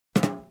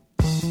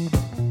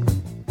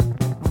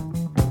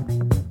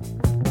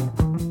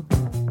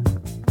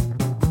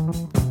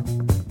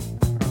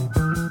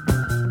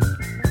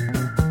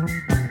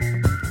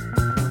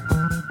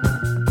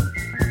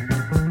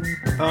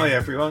Hi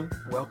everyone,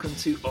 welcome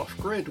to Off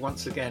Grid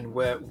once again,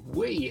 where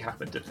we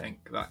happen to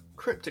think that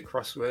cryptic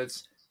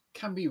crosswords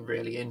can be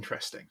really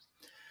interesting.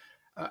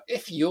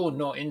 If you're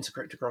not into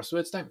cryptic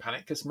crosswords, don't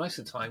panic, because most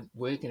of the time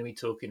we're going to be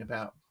talking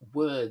about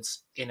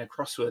words in a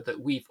crossword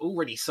that we've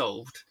already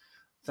solved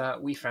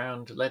that we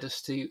found led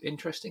us to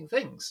interesting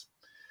things.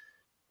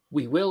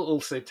 We will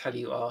also tell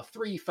you our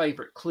 3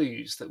 favourite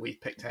clues that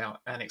we've picked out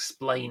and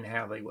explain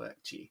how they work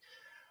to you.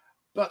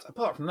 But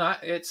apart from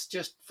that, it's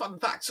just fun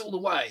facts all the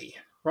way.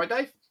 Right,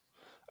 Dave?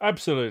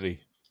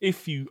 Absolutely.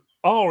 If you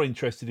are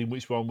interested in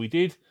which one we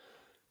did,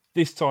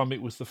 this time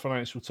it was the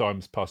Financial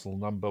Times puzzle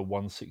number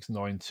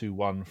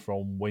 16921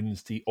 from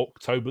Wednesday,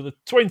 October the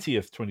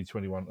 20th,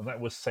 2021. And that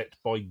was set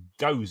by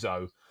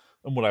Gozo.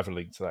 And we'll have a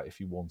link to that if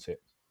you want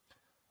it.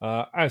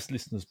 As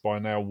listeners by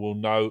now will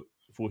know,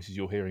 the voices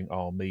you're hearing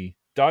are me,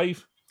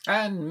 Dave.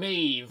 And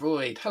me,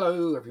 Void.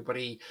 Hello,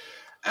 everybody.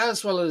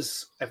 As well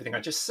as everything I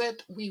just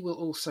said, we will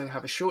also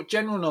have a short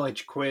general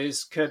knowledge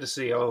quiz,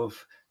 courtesy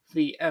of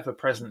the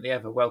ever-present, the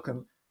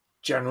ever-welcome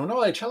General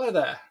Knowledge. Hello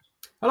there.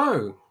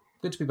 Hello.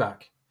 Good to be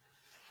back.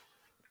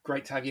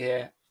 Great to have you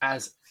here,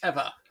 as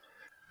ever.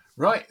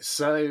 Right,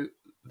 so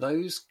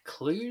those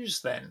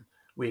clues then,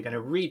 we're going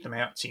to read them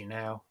out to you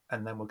now,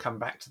 and then we'll come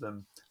back to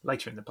them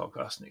later in the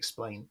podcast and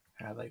explain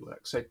how they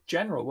work. So,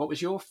 General, what was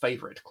your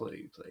favourite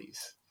clue,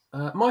 please?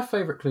 My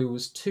favourite clue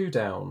was 2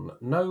 down.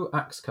 No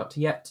axe cut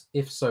yet,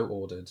 if so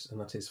ordered.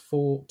 And that is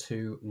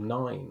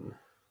 429.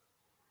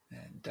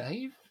 And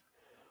Dave?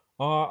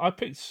 I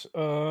picked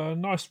a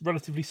nice,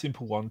 relatively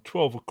simple one,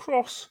 12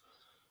 across,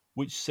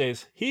 which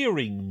says,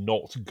 hearing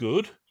not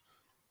good,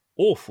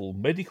 awful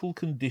medical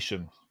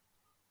condition.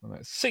 And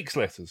that's 6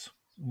 letters.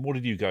 What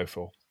did you go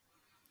for?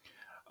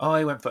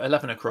 I went for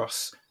 11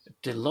 across.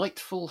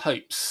 Delightful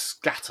hopes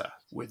scatter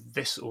with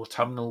this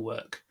autumnal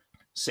work.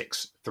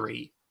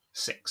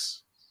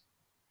 636.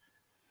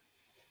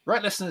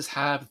 Right, listeners,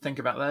 have a think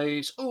about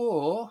those,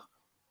 or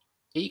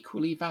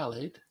equally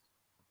valid,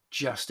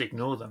 just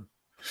ignore them.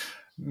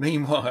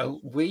 Meanwhile,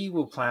 we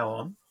will plough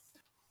on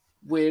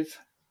with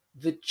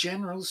the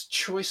General's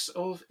choice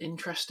of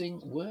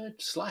interesting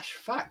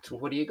word/fact.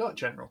 What do you got,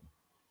 General?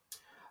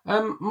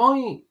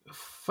 My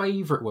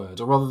favourite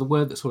word, or rather the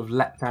word that sort of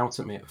leapt out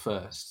at me at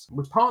first,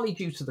 was partly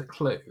due to the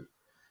clue,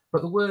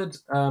 but the word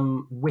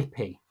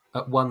whippy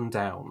at 1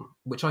 down,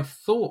 which I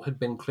thought had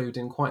been clued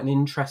in quite an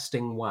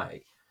interesting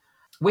way.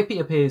 Whippy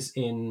appears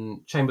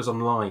in Chambers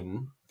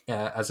Online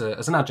as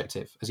an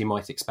adjective, as you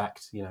might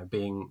expect,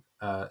 being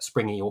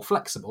springy or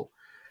flexible.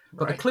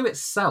 But Right. the clue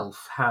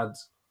itself had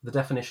the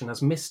definition as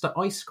Mr.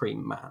 Ice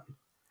Cream Man,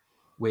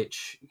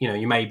 which,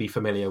 you may be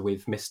familiar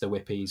with Mr.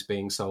 Whippies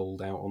being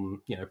sold out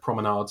on,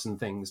 promenades and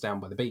things down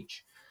by the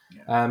beach.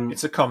 Yeah.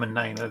 It's a common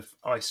name of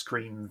ice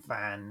cream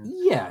van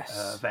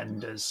Yes.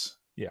 vendors.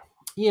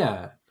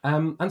 Yeah.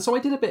 And so I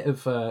did a bit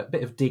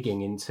of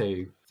digging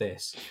into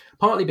this,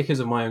 partly because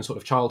of my own sort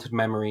of childhood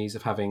memories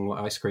of having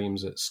ice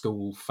creams at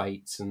school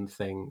fetes and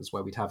things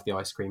where we'd have the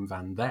ice cream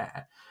van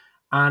there.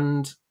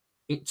 And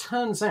it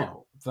turns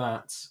out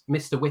that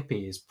Mr.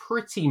 Whippy is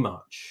pretty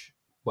much,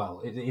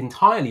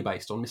 entirely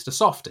based on Mr.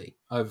 Softy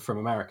over from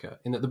America,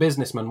 in that the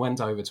businessman went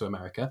over to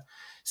America,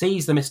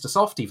 sees the Mr.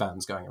 Softy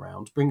vans going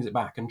around, brings it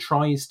back and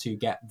tries to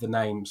get the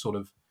name sort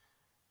of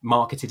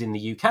marketed in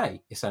the UK,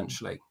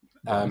 essentially.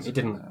 It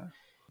didn't.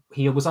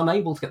 He was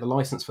unable to get the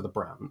license for the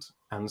brand,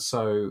 and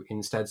so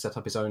instead set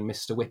up his own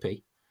Mr.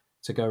 Whippy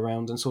to go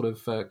around and sort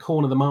of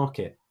corner the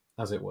market,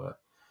 as it were.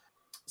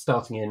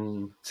 Starting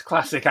in... It's a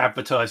classic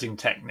advertising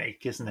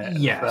technique, isn't it?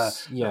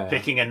 Yes, of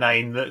picking a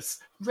name that's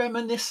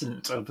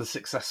reminiscent of a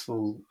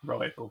successful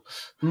rival.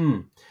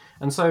 And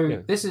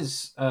so this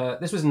was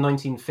in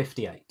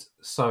 1958.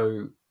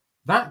 So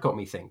that got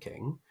me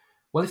thinking,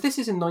 well, if this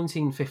is in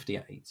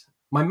 1958...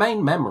 my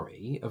main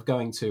memory of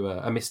going to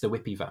a Mr.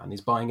 Whippy van is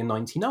buying a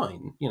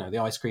 99, the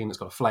ice cream that's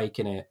got a flake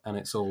in it and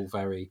it's all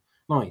very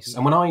nice.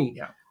 And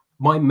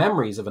my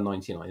memories of a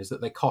 99 is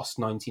that they cost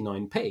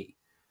 99p,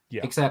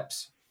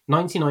 except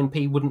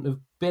 99p wouldn't have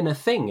been a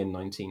thing in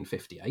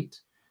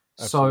 1958.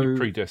 Absolutely.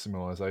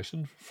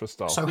 Pre-decimalisation for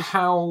starters.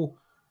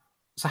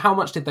 So how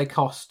much did they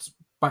cost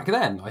back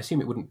then? I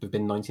assume it wouldn't have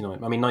been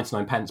 99. I mean,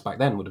 99 pence back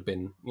then would have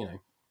been,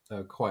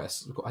 quite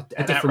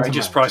a different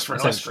outrageous amount, price for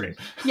an ice cream.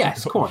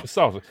 Yes, quite.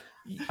 So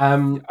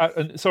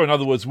in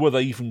other words, were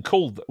they even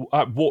called?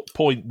 At what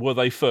point were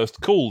they first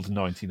called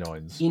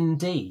 99s?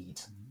 Indeed.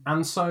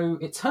 And so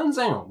it turns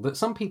out that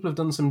some people have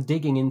done some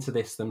digging into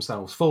this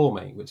themselves for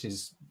me, which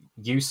is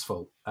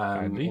useful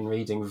in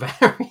reading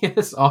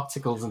various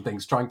articles and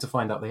things, trying to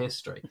find out the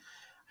history.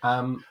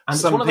 And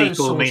some it's one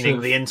people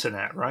meaning the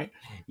internet, right?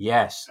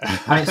 Yes,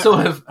 and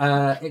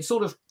it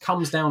sort of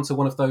comes down to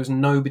one of those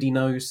nobody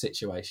knows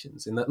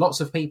situations, in that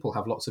lots of people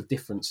have lots of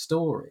different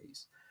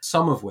stories,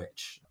 some of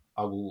which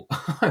I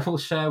will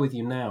share with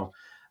you now.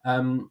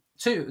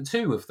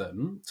 Two of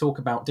them talk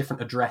about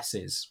different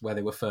addresses where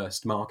they were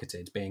first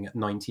marketed, being at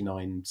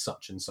 99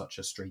 such and such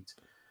a street,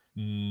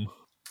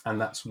 and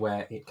that's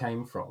where it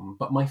came from.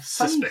 But my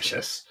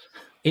suspicious.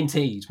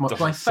 Indeed,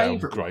 my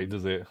favourite great,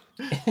 does it?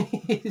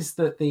 is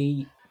that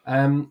the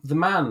The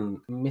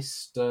man,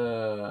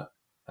 Mr.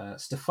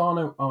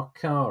 Stefano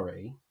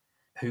Arcari,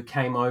 who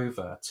came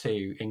over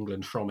to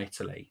England from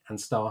Italy and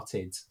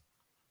started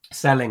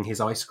selling his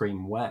ice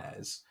cream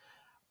wares,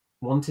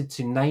 wanted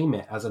to name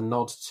it as a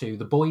nod to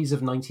the boys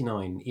of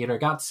 99, I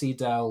ragazzi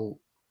del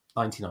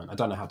 99. I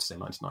don't know how to say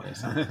 99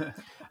 exactly.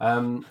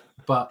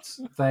 But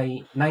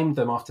they named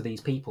them after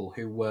these people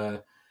who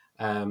were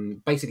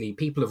basically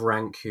people of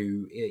rank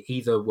who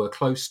either were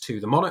close to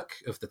the monarch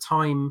of the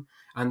time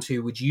and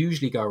who would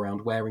usually go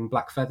around wearing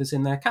black feathers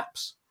in their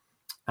caps.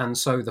 And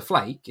so the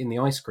flake in the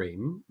ice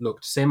cream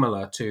looked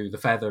similar to the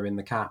feather in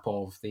the cap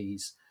of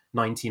these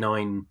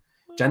 99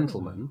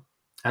 gentlemen.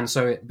 And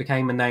so it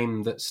became a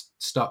name that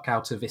stuck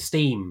out of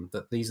esteem,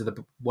 that these are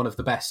one of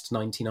the best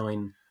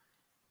 99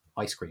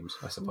 ice creams,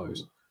 I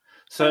suppose.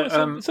 So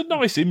it's a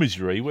nice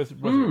imagery, whether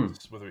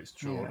it's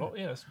true or not.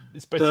 Yeah,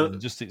 it's better than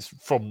just it's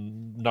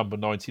from number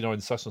 99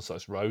 such and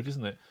such road,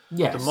 isn't it?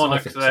 Yes, the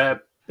monarch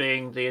there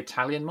being the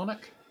Italian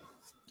monarch.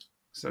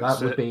 So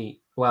that would be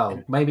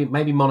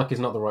maybe monarch is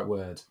not the right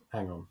word.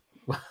 Hang on,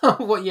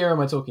 what year am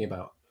I talking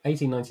about?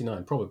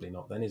 1899? Probably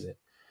not. Then is it?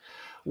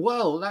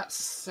 Well, that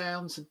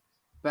sounds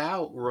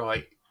about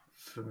right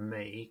for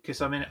me,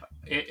 because I mean,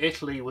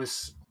 Italy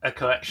was a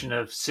collection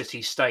of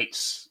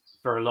city-states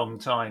for a long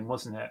time,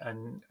 wasn't it?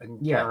 And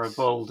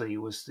Garibaldi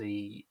was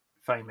the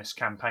famous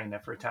campaigner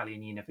for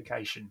Italian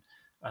unification,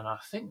 and I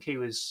think he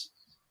was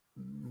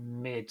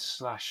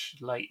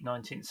mid/late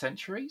 19th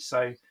century.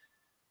 So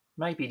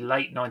maybe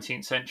late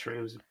 19th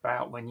century was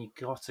about when you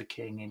got a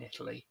king in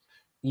Italy.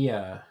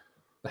 Yeah,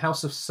 the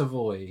House of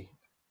Savoy.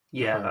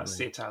 Yeah, apparently. That's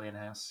the Italian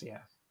house.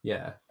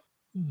 Yeah.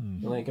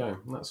 Well, there you go.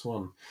 That's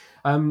one.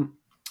 And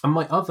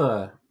my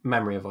other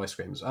memory of ice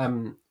creams,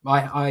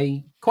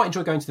 I quite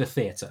enjoy going to the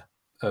theatre.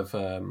 I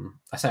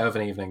say of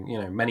an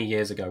evening, many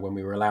years ago when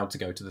we were allowed to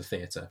go to the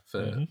theatre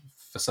for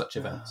such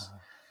events.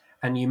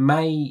 And you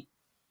may,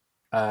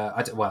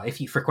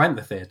 if you frequent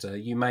the theatre,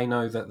 you may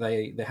know that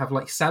they have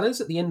like sellers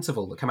at the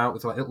interval that come out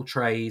with like little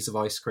trays of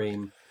ice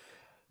cream.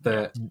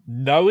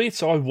 Know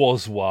it? I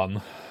was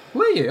one.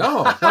 Were you?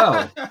 Oh,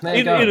 well, there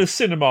you go. In a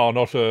cinema,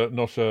 not a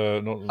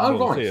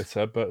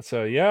theatre. But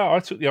I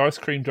took the ice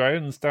cream tray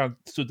and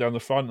stood down the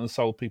front and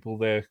sold people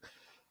their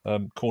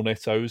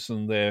cornettos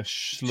and their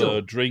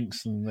slurred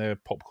drinks and their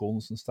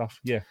popcorns and stuff.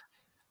 Yeah,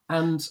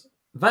 and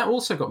that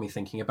also got me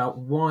thinking about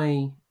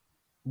why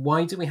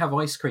do we have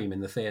ice cream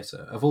in the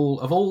theatre of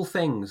all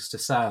things to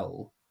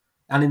sell,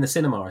 and in the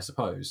cinema, I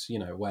suppose,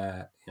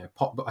 where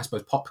I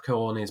suppose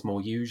popcorn is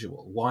more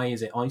usual. Why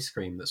is it ice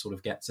cream that sort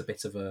of gets a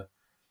bit of a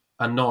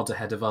nod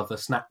ahead of other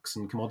snacks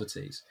and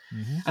commodities?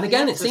 And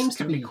again, it seems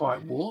to be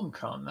quite warm,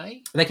 can't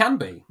they? They can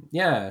be,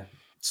 yeah.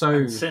 So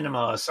and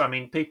cinemas, I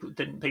mean,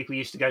 people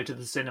used to go to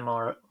the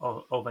cinema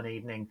of an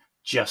evening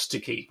just to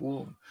keep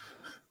warm.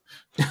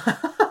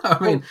 I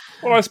mean,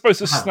 well, I suppose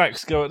the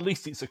snacks go. At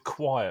least it's a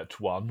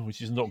quiet one,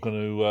 which is not going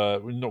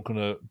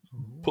to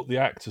put the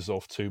actors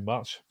off too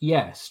much.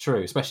 Yes,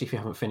 true. Especially if you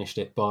haven't finished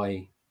it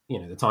by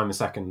the time the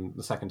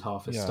second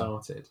half has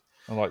started.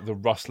 And like the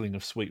rustling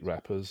of sweet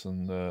wrappers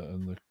and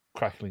the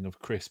crackling of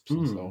crisps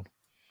and so on.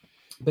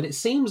 But it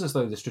seems as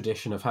though this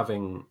tradition of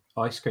having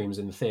ice creams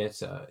in the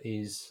theatre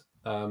is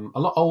a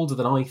lot older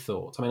than I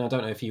thought. I mean, I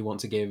don't know if you want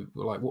to give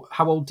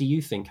how old do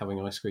you think having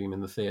ice cream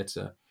in the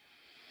theatre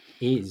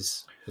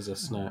is as a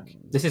snack?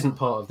 This isn't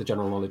part of the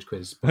general knowledge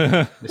quiz.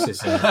 But this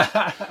is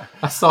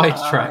a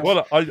sidetrack.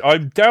 Well,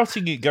 I'm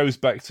doubting it goes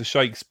back to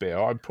Shakespeare.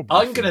 I'm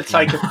going to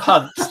take a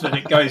punt that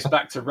it goes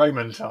back to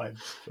Roman times.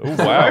 Oh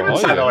wow!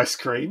 Romans had ice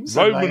creams.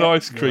 Roman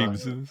ice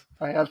creams.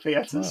 They had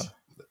theatres.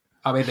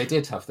 I mean, they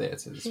did have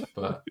theatres,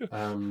 but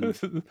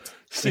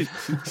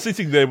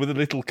sitting there with a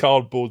little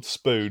cardboard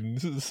spoon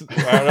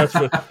out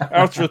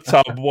of a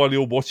tub while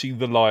you're watching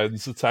the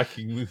lions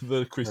attacking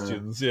the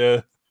Christians.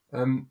 The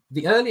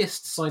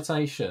earliest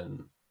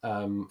citation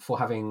for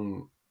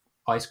having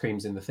ice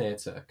creams in the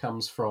theatre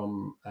comes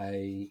from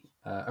a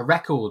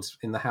record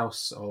in the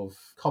House of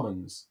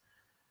Commons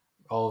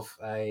of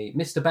a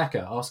Mr.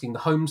 Becker asking the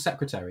Home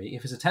Secretary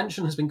if his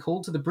attention has been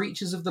called to the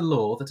breaches of the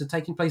law that are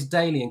taking place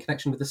daily in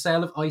connection with the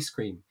sale of ice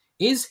cream.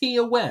 Is he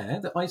aware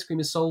that ice cream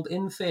is sold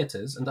in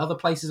theatres and other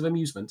places of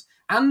amusement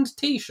and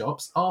tea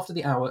shops after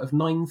the hour of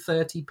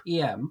 9:30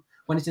 p.m.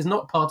 when it is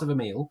not part of a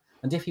meal,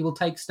 and if he will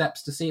take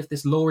steps to see if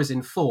this law is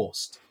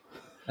enforced?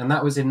 And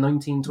that was in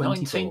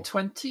 1924.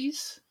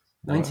 1920s?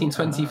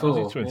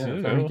 1924.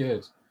 Yeah, very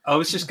good. I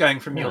was just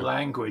going from your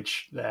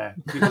language there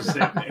because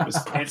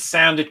it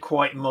sounded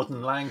quite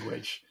modern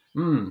language.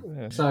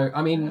 So,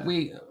 I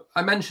mean,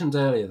 I mentioned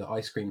earlier that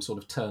ice cream sort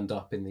of turned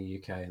up in the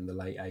UK in the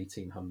late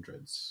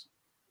 1800s.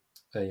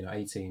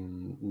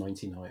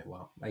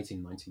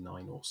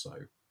 1899 or so,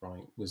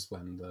 right, was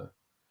when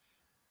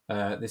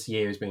this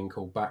year is being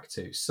called back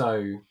to.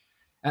 So,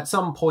 at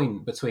some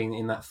point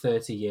in that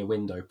 30-year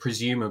window,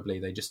 presumably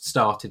they just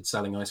started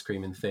selling ice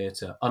cream in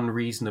theatre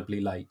unreasonably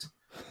late.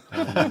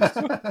 How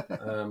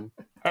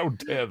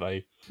dare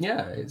they?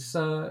 Yeah, it's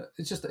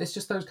just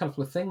those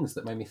couple of things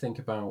that made me think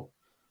about,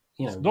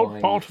 it's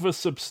not part of a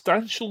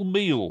substantial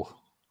meal.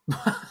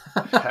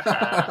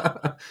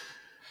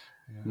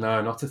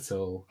 No, not at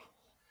all.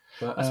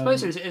 But, I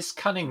suppose it's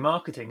cunning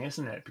marketing,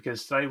 isn't it?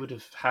 Because they would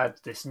have had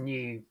this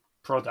new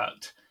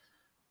product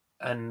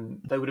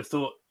and they would have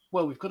thought,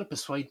 well, we've got to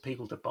persuade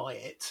people to buy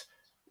it.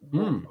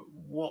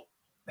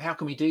 How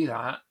can we do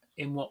that?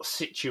 In what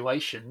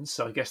situations?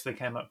 So I guess they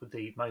came up with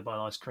the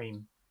mobile ice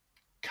cream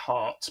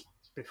cart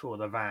before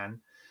the van.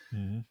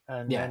 And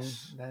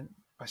then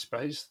I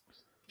suppose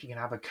if you can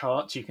have a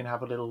cart, you can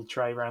have a little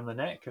tray around the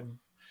neck and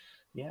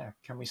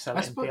can we sell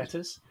it in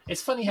theatres?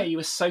 It's funny how you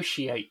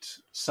associate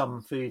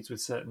some foods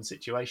with certain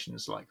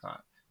situations like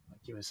that,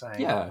 like you were saying.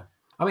 Yeah.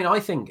 I mean,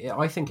 I think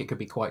it could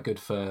be quite good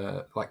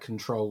for like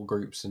control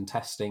groups and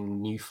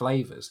testing new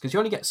flavours, because you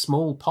only get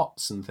small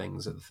pots and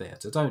things at the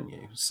theatre, don't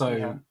you?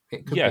 So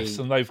it could be...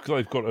 and they've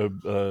got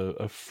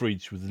a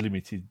fridge with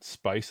limited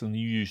space, and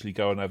you usually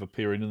go and have a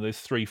peer in, and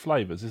there's 3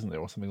 flavours, isn't there,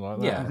 or something like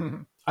that? Yeah.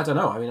 I don't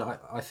know. I mean,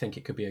 I think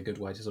it could be a good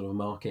way to sort of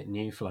market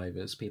new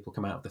flavours. People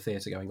come out of the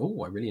theatre going,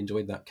 oh, I really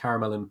enjoyed that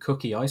caramel and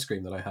cookie ice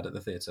cream that I had at the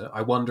theatre.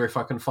 I wonder if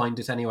I can find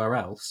it anywhere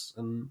else.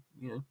 And,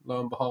 lo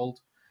and behold,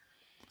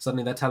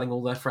 suddenly they're telling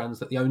all their friends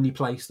that the only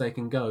place they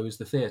can go is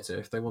the theatre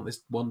if they want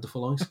this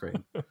wonderful ice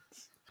cream.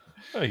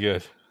 Very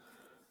good.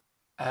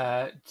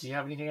 Do you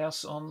have anything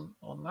else on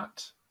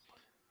that?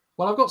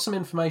 Well, I've got some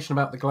information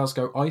about the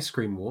Glasgow Ice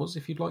Cream Wars,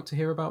 if you'd like to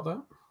hear about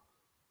that.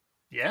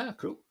 Yeah,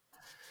 cool.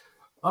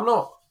 I'm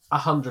not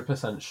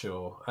 100%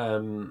 sure.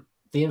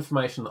 The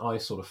information that I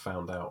sort of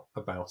found out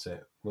about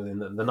it within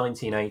the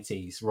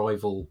 1980s,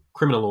 rival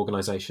criminal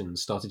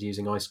organisations started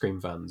using ice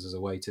cream vans as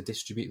a way to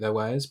distribute their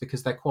wares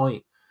because they're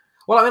quite...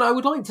 Well, I mean, I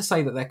would like to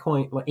say that they're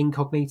quite like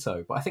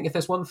incognito, but I think if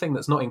there's one thing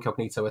that's not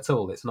incognito at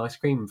all, it's an ice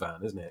cream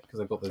van, isn't it? Because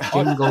they've got the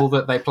jingle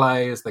that they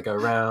play as they go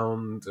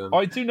round. And...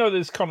 I do know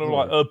there's kind of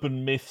like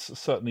urban myths,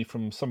 certainly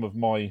from some of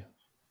my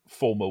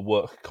former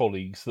work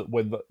colleagues, that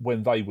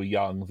when they were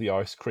young, the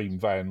ice cream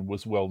van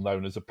was well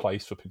known as a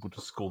place for people to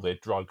score their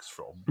drugs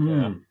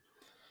from.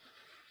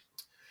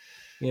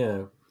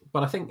 Yeah,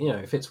 but I think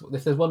if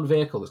there's one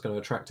vehicle that's going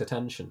to attract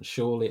attention,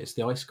 surely it's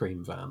the ice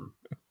cream van.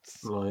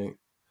 Like.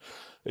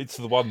 It's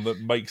the one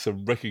that makes a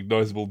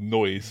recognisable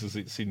noise as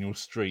it's in your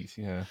street,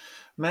 yeah.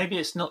 Maybe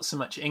it's not so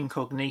much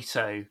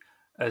incognito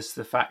as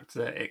the fact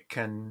that it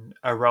can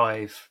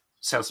arrive,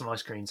 sell some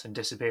ice creams and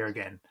disappear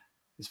again.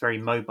 It's very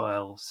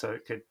mobile, so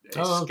it could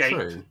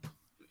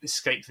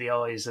escape the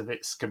eyes of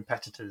its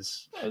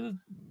competitors.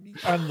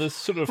 And the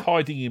sort of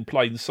hiding in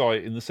plain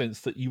sight in the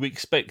sense that you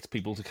expect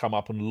people to come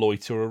up and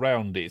loiter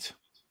around it.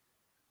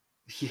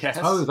 Yes.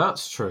 Oh,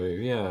 that's true,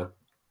 yeah.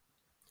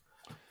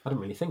 I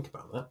didn't really think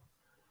about that.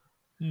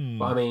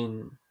 But I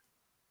mean,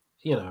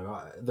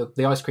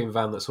 the ice cream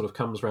van that sort of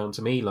comes round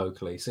to me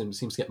locally seems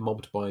to get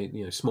mobbed by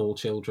small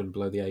children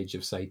below the age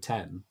of say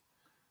 10,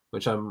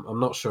 which I'm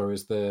not sure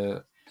is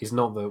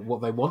not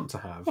what they want to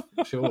have.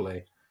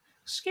 Surely.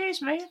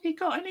 Excuse me, have you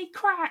got any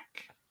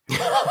crack?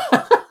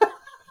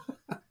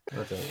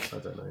 I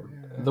don't know.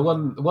 The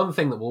one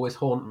thing that will always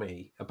haunt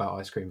me about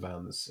ice cream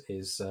vans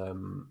is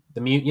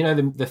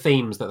the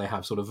themes that they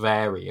have sort of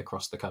vary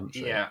across the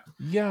country.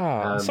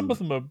 Yeah. Some of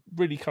them are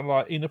really kind of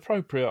like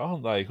inappropriate,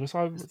 aren't they? Because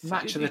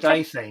Match of the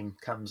Day theme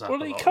comes up.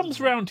 Well, it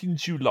comes round in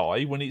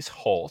July when it's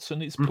hot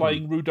and it's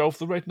playing Rudolph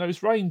the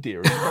Red-Nosed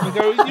Reindeer, and you kind of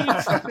go,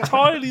 it's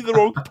entirely the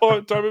wrong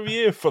time of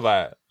year for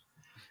that.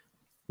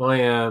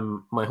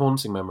 My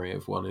haunting memory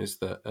of one is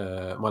that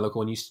my local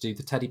one used to do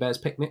the Teddy Bears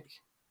Picnic.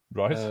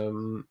 Right.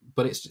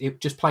 But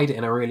it just played it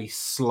in a really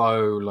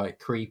slow, like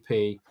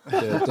creepy.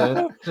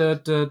 I'm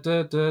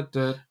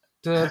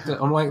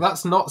like,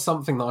 that's not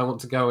something that I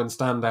want to go and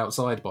stand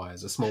outside by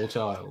as a small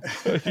child.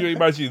 You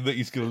imagine that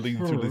he's going to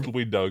lean through a little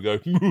window and go.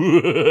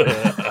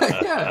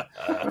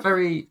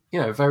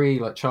 Yeah, very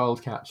like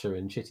Child Catcher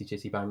and Chitty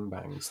Chitty Bang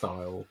Bang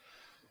style.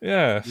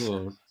 Yes.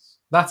 Yeah.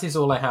 That is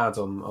all I had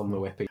on the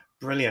Whippy.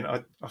 Brilliant.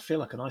 I feel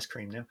like an ice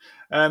cream now.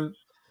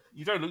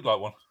 You don't look like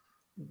one.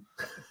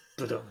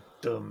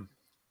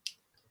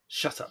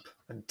 Shut up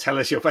and tell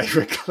us your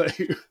favourite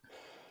clue.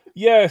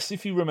 Yes,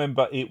 if you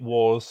remember, it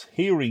was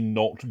hearing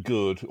not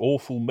good,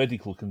 awful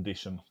medical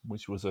condition,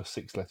 which was a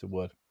 6-letter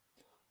word.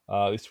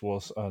 This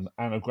was an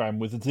anagram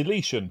with a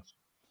deletion.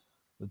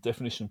 The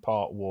definition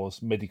part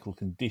was medical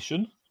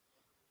condition,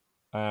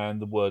 and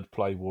the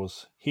wordplay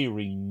was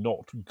hearing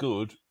not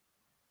good,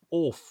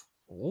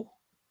 awful,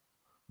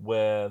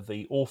 where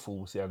the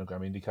awful was the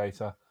anagram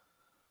indicator,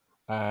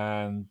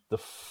 and the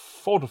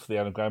FOD of the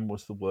anagram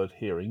was the word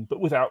hearing, but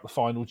without the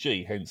final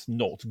G, hence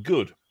not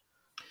good.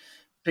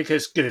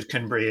 Because good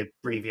can be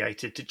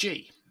abbreviated to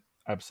G.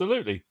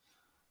 Absolutely.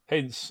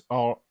 Hence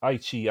our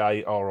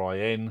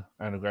HEARIN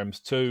anagrams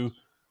to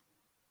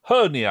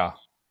hernia,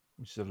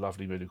 which is a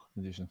lovely medical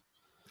condition.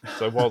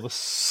 So while the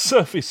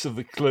surface of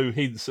the clue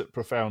hints at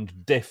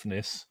profound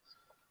deafness,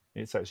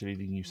 it's actually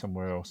leading you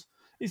somewhere else.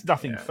 It's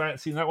nothing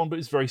fancy in that one, but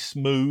it's very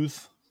smooth.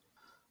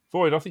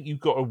 Void, I think you've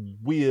got a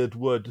weird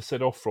word to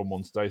set off from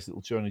on today's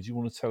little journey. Do you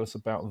want to tell us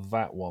about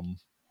that one?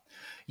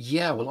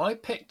 Yeah, well, I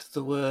picked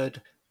the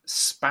word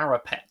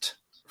sparapet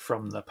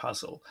from the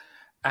puzzle.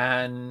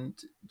 And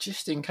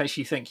just in case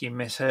you think you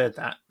misheard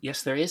that,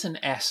 yes, there is an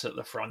S at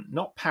the front,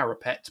 not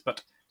parapet,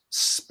 but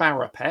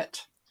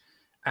sparapet.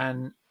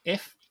 And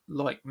if,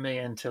 like me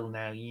until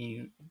now,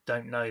 you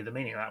don't know the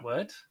meaning of that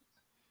word,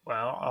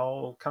 well,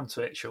 I'll come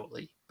to it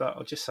shortly, but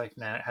I'll just say for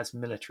now it has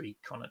military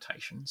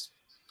connotations.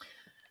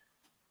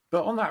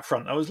 But on that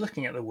front, I was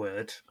looking at the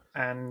word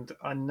and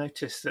I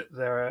noticed that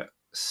there are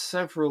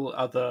several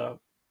other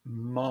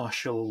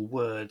martial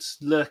words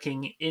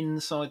lurking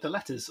inside the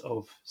letters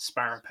of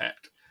sparapet.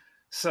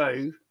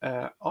 So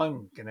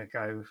I'm going to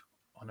go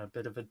on a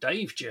bit of a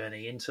Dave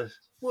journey into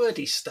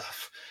wordy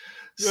stuff.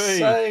 Yay.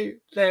 So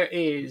there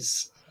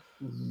is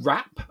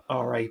rap,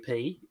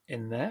 R-A-P,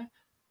 in there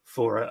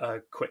for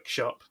a quick,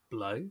 sharp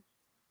blow.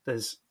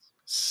 There's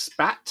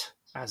spat,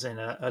 as in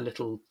a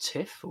little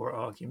tiff or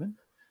argument.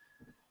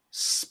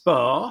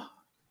 Spar,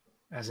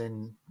 as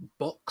in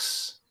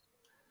box.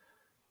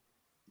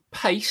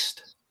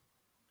 Paste,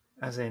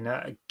 as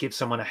in give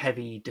someone a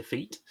heavy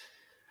defeat.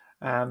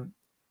 And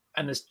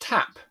there's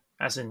tap,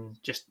 as in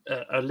just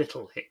a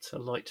little hit, a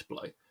light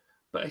blow.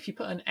 But if you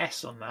put an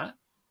S on that,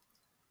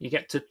 you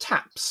get to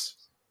taps,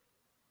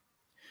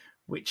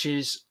 which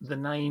is the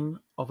name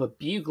of a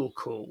bugle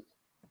call,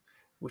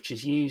 which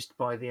is used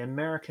by the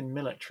American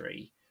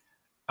military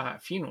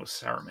at funeral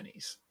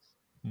ceremonies.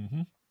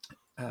 Mm-hmm.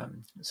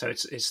 So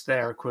it's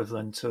their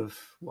equivalent of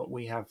what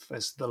we have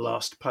as the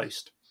last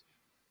post.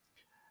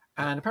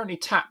 And apparently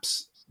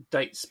taps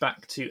dates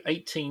back to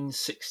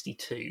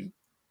 1862,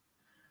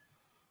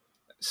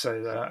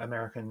 so the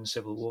American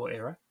Civil War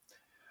era,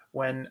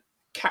 when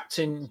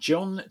Captain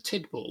John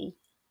Tidball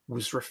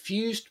was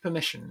refused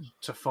permission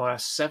to fire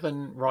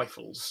 7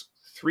 rifles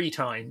 3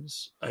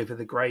 times over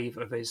the grave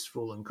of his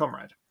fallen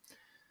comrade.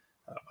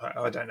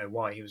 I don't know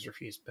why he was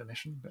refused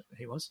permission, but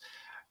he was.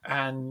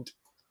 And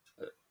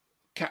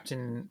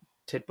Captain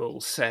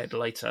Tidball said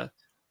later,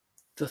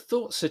 "The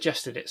thought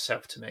suggested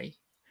itself to me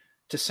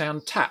to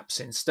sound taps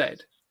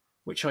instead,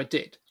 which I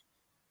did.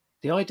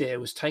 The idea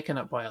was taken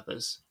up by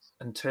others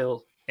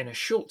until, in a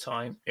short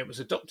time, it was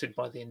adopted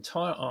by the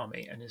entire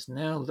army and is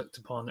now looked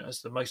upon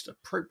as the most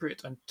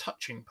appropriate and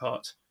touching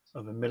part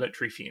of a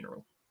military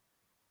funeral."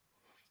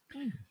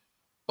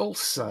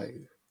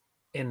 Also,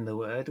 in the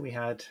word, we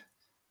had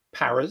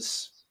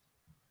paras,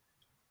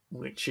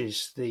 which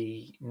is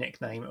the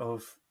nickname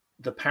of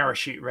the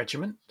Parachute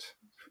Regiment,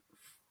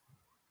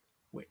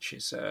 which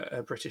is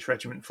a British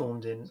regiment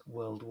formed in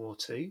World War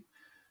II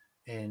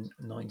in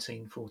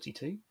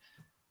 1942.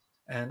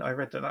 And I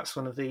read that that's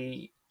one of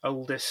the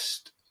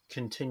oldest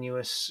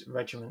continuous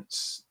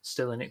regiments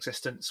still in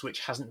existence, which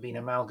hasn't been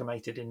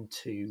amalgamated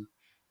into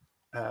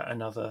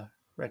another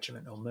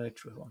regiment or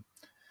merged with one.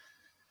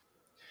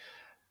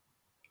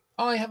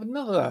 I have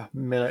another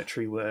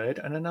military word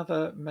and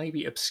another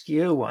maybe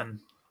obscure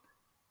one.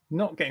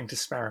 Not getting to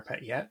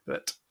sparapet yet,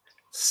 but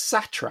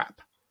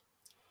satrap.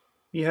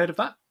 You heard of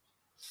that?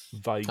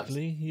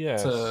 Vaguely,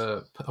 yes.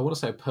 I want to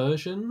say a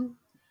Persian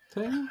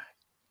thing.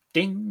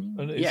 Ding.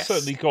 And it's yes.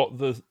 certainly got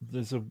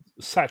there's a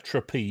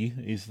satrapy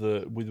is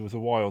the with a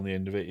Y on the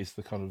end of it is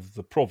the kind of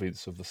the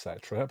province of the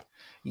satrap.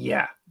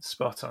 Yeah,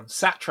 spot on.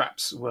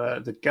 Satraps were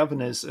the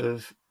governors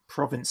of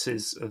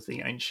provinces of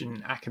the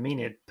ancient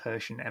Achaemenid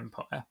Persian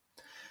Empire,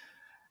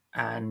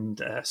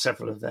 and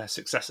several of their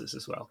successors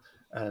as well.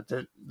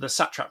 The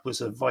satrap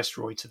was a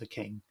viceroy to the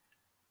king,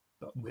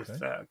 but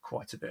with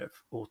quite a bit of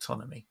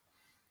autonomy.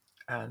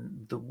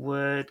 And the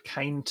word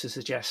came to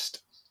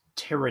suggest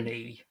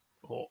tyranny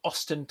or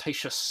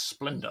ostentatious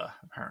splendor,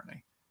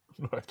 apparently.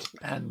 Right.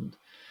 And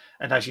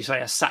as you say,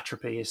 a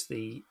satrapy is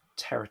the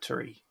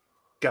territory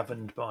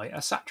governed by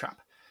a satrap.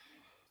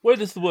 Where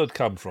does the word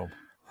come from?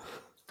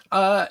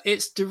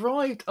 It's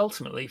derived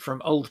ultimately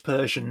from Old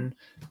Persian.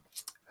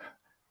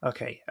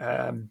 Okay.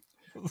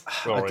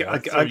 Sorry, I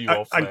threw you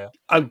off there.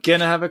 I'm going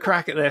to have a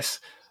crack at this.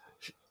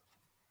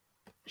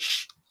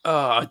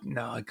 Oh,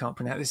 no, I can't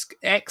pronounce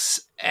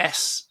this.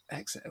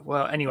 XS.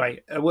 Well,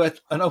 anyway,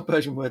 an Old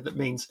Persian word that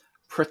means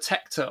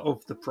protector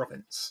of the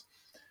province.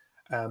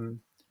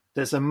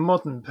 There's a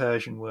modern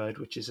Persian word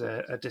which is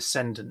a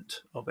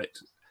descendant of it,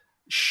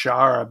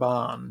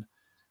 Sharaban,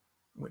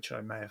 which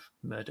I may have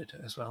murdered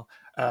as well.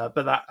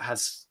 But that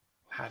has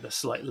had a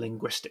slight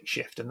linguistic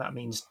shift, and that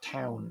means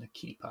town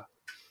keeper.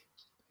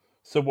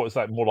 So what is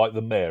that? More like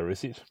the mayor,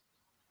 is it?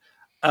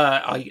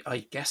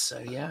 I guess so,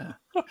 yeah.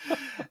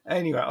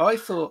 Anyway, I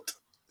thought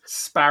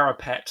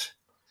sparapet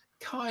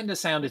kind of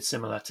sounded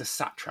similar to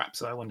satrap,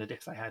 so I wondered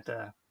if they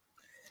had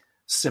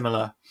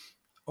similar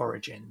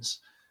origins.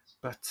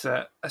 But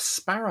a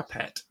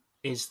sparapet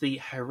is the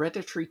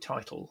hereditary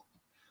title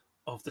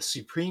of the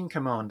supreme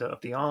commander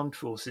of the armed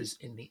forces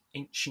in the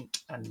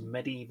ancient and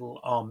medieval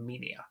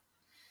Armenia.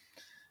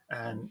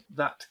 And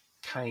that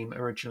came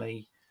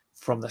originally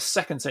from the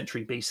 2nd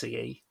century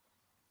BCE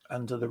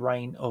under the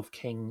reign of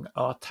King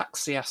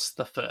Artaxias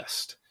I,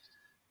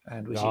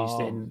 and was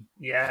used in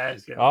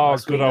good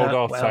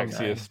old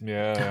Artaxias,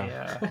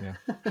 yeah.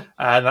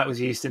 And that was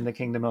used in the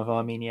Kingdom of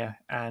Armenia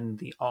and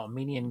the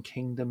Armenian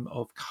Kingdom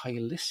of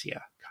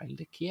Cilicia, I'm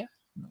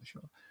not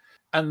sure.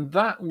 And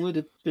that would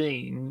have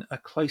been a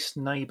close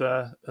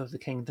neighbour of the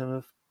kingdom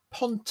of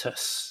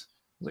Pontus,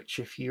 which,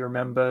 if you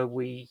remember,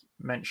 we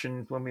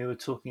mentioned when we were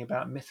talking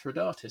about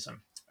Mithridatism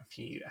a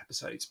few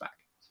episodes back.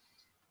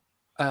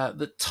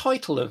 The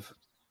title of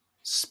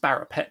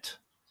Sparapet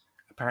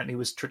apparently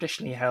was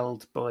traditionally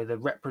held by the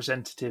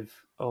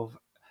representative of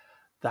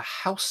the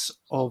House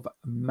of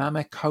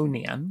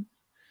Mamikonian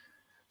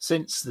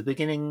since the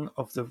beginning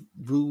of the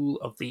rule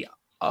of the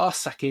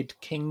Arsacid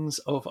kings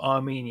of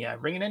Armenia.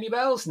 Ringing any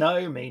bells?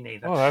 No, me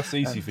neither. Oh, that's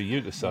easy for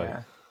you to say.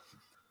 Yeah.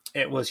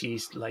 It was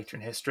used later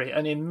in history,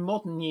 and in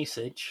modern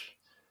usage,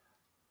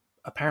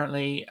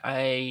 apparently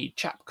a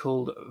chap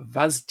called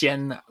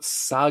Vazgen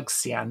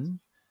Sargsyan,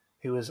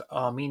 who was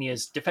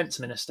Armenia's defense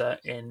minister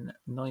in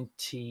the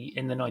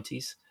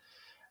 90s,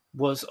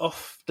 was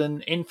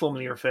often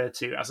informally referred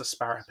to as a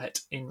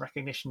Sparapet in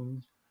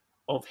recognition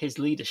of his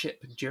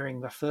leadership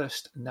during the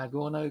First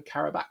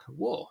Nagorno-Karabakh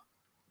War.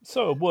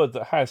 So a word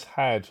that has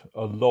had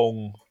a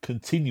long,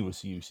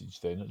 continuous usage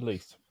then, at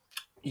least.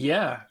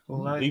 Yeah.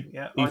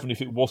 Even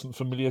if it wasn't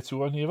familiar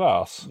to any of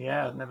us.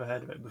 Yeah, I've never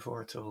heard of it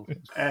before at all.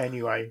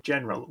 Anyway,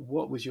 General,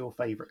 what was your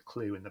favourite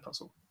clue in the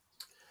puzzle?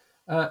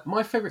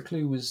 My favourite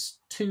clue was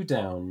 2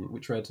 down,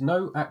 which read,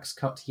 "No axe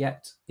cut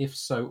yet, if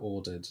so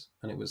ordered."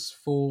 And it was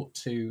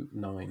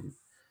 429.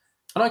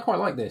 And I quite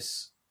like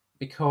this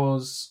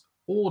because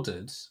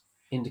ordered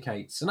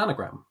indicates an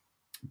anagram.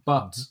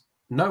 But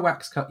no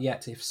axe cut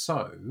yet, if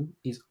so,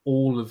 is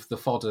all of the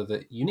fodder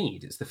that you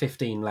need. It's the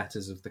 15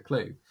 letters of the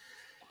clue.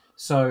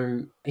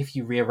 So if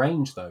you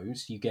rearrange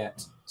those, you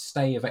get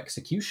stay of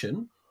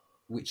execution,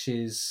 which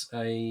is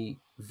a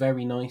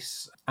very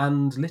nice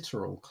and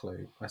literal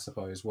clue, I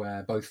suppose,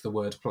 where both the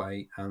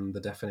wordplay and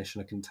the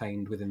definition are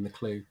contained within the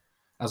clue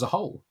as a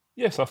whole.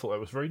 Yes, I thought that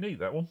was very neat,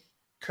 that one.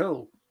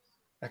 Cool.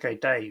 Okay,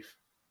 Dave,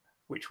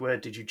 which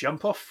word did you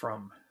jump off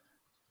from?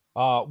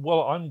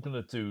 Well, I'm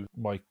going to do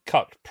my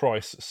cut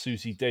price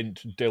Susie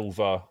Dent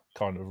Delver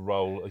kind of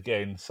role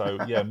again. So,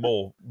 yeah,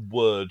 more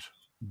word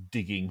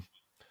digging.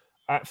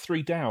 At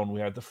 3 down, we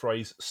had the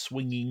phrase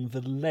swinging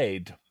the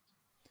lead,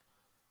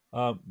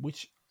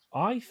 which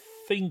I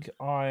think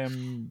I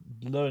am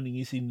learning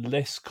is in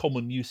less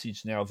common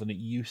usage now than it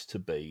used to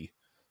be.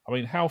 I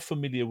mean, how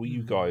familiar were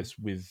you guys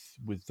with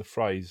the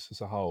phrase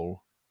as a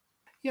whole?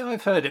 Yeah,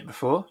 I've heard it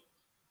before.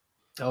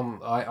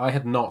 I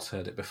had not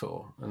heard it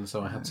before, and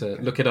so I had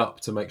to look it up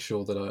to make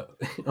sure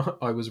that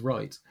I was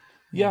right.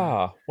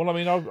 Yeah, well, I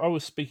mean, I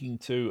was speaking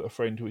to a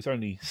friend who is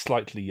only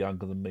slightly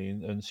younger than me,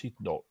 and she'd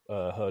not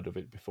heard of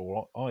it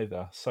before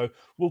either. So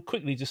we'll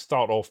quickly just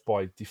start off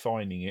by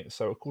defining it.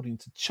 So according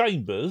to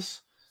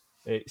Chambers,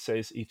 it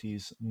says it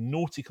is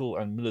nautical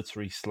and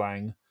military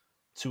slang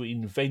to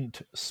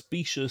invent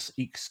specious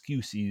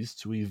excuses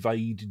to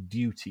evade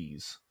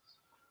duties.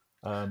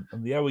 And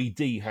the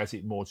OED has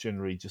it more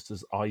generally just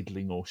as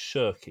idling or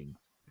shirking.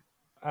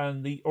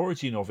 And the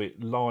origin of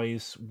it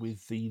lies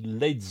with the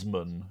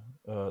leadsman,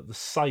 the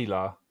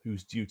sailor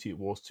whose duty it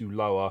was to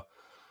lower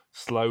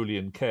slowly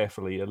and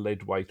carefully a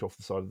lead weight off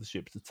the side of the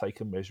ship to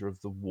take a measure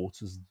of the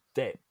water's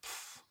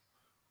depth.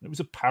 It was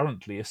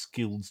apparently a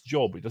skilled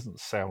job. It doesn't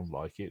sound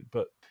like it,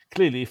 but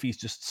clearly if he's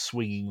just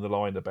swinging the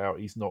line about,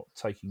 he's not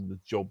taking the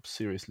job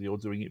seriously or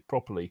doing it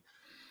properly.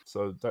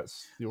 So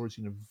that's the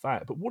origin of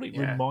that. But what it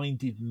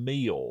reminded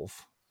me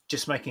of...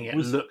 Just making it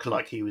look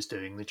like he was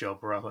doing the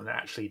job rather than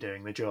actually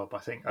doing the job. I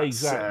think that's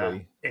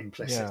exactly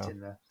implicit in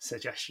the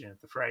suggestion of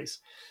the phrase.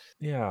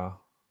 Yeah.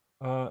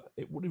 What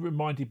it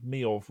reminded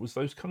me of was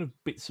those kind of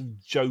bits of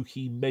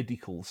jokey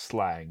medical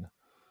slang.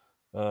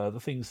 The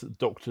things that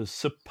doctors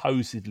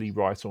supposedly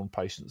write on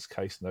patients'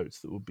 case notes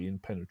that would be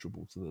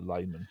impenetrable to the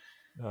layman.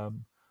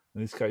 In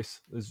this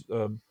case, there's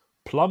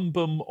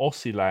plumbum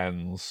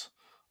oscillans.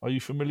 Are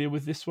you familiar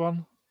with this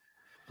one?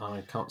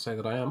 I can't say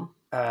that I am.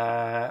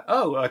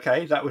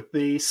 Okay, that would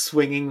be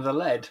swinging the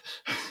lead.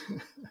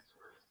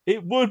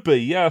 It would be,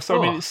 yeah.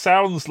 So I mean, it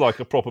sounds like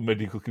a proper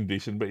medical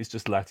condition, but it's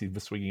just Latin for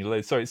swinging a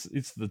lead. So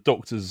it's the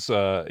doctor's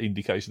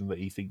indication that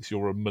he thinks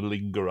you're a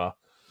malingerer.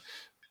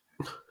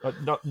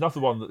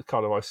 Another one that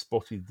kind of I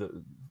spotted that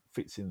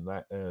fits in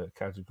that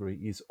category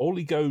is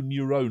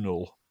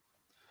oligoneuronal,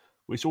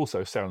 which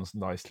also sounds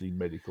nicely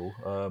medical.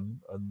 And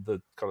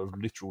the kind of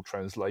literal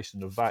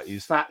translation of that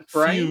is fat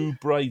brain? Few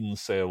brain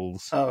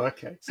cells. Oh,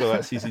 okay. So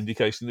that's his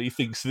indication that he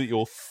thinks that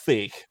you're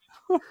thick.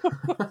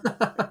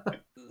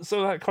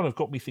 So that kind of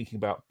got me thinking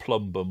about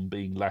plumbum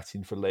being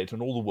Latin for lead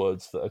and all the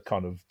words that are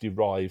kind of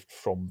derived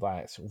from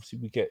that. Obviously,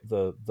 we get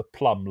the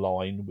plumb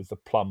line with the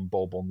plumb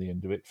bob on the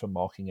end of it for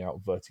marking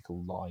out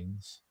vertical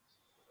lines.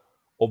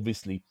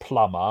 Obviously,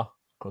 plumber,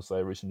 because they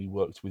originally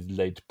worked with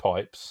lead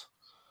pipes.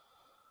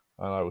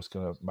 And I was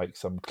going to make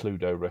some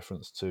Cluedo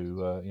reference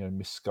to,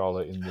 Miss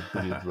Scarlet in the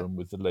billiard room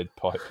with the lead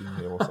pipe in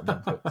there or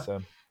something.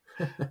 But,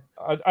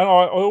 I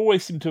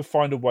always seem to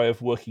find a way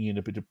of working in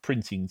a bit of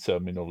printing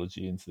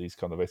terminology into these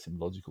kind of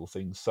etymological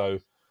things. So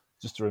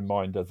just a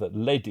reminder that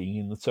leading,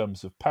 in the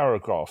terms of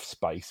paragraph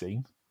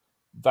spacing,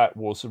 that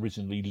was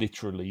originally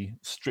literally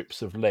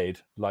strips of lead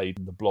laid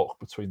in the block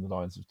between the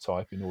lines of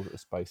type in order to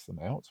space them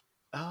out.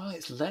 Oh,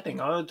 it's leading.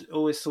 I'd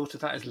always thought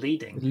of that as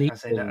leading,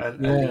 as in Leading, a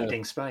yeah.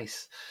 leading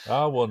space.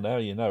 Ah, well, now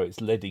you know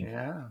it's leading.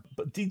 Yeah.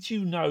 But did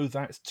you know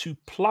that to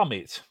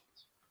plummet,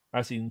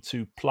 as in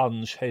to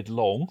plunge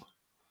headlong,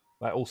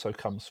 that also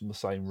comes from the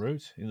same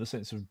root, in the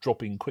sense of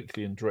dropping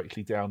quickly and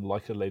directly down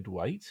like a lead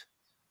weight?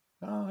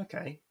 Oh,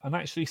 okay. And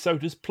actually, so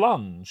does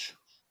plunge.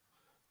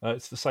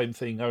 It's the same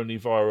thing, only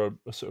via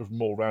a sort of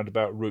more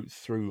roundabout route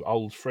through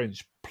Old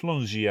French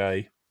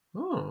plongier.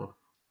 Oh,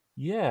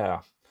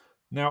 Yeah.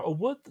 Now, a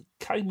word that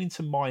came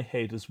into my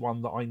head as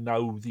one that I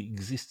know the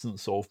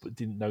existence of but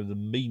didn't know the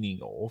meaning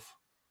of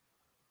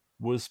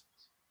was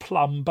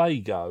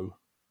plumbago.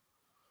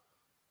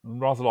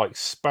 And rather like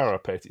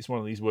sparrowpet, it's one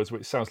of these words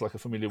where it sounds like a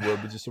familiar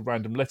word with just a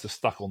random letter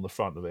stuck on the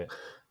front of it.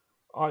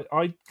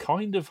 I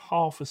kind of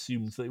half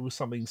assumed that it was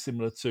something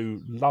similar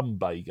to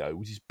lumbago,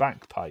 which is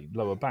back pain,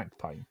 lower back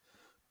pain.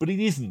 But it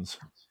isn't.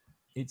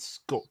 It's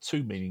got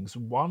two meanings.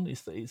 One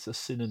is that it's a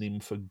synonym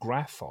for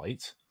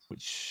graphite,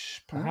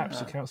 which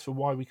perhaps accounts for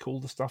why we call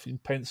the stuff in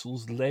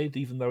pencils lead,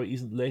 even though it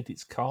isn't lead,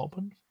 it's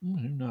carbon.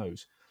 Who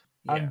knows?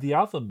 Yeah. And the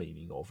other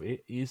meaning of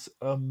it is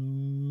a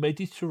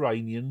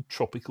Mediterranean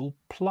tropical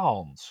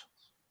plant.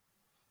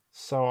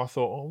 So I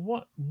thought, oh,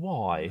 what?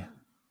 Why?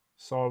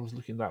 So I was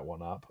looking that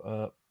one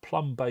up.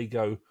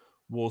 Plumbago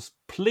was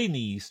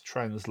Pliny's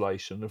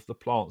translation of the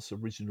plant's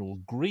original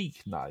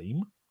Greek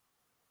name,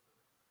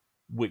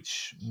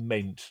 which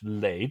meant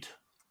lead,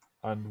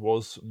 and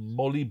was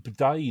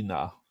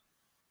molybdena.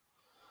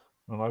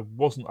 And I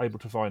wasn't able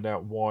to find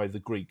out why the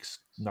Greeks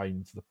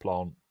named the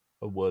plant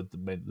a word that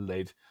meant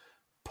lead.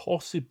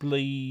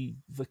 Possibly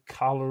the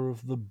colour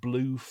of the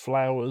blue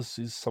flowers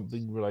is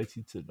something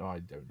related to... I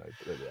don't know,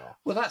 but there we are.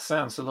 Well, that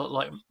sounds a lot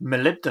like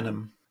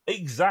molybdenum.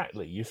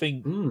 Exactly. You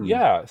think,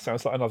 yeah, it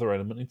sounds like another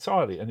element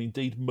entirely. And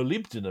indeed,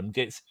 molybdenum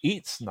gets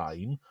its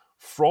name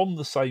from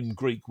the same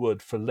Greek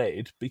word for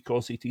lead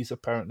because it is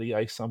apparently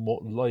a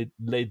somewhat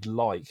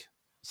lead-like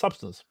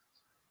substance.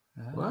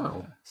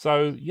 wow.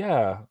 So,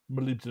 yeah,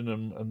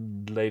 molybdenum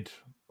and lead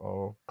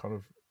are kind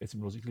of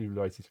etymologically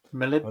related.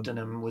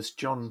 Molybdenum was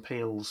John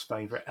Peel's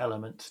favourite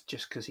element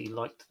just because he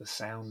liked the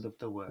sound of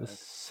the word. The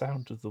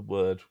sound of the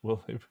word.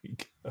 Well, here we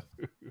go.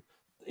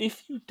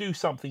 If you do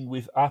something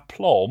with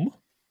aplomb,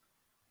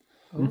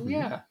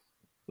 Yeah.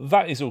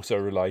 that is also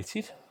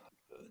related.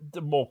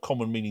 The more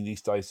common meaning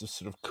these days is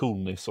sort of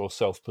coolness or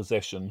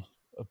self-possession,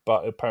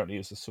 but apparently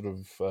it's a sort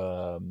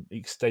of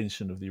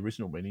extension of the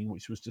original meaning,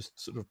 which was just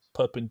sort of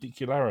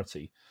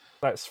perpendicularity.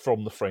 That's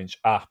from the French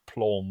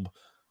aplomb,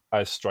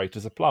 as straight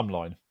as a plumb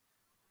line.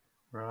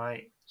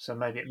 Right. So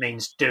maybe it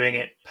means doing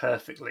it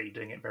perfectly,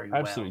 doing it very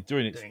well. Absolutely,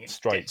 doing it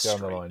straight down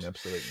the line,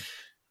 absolutely.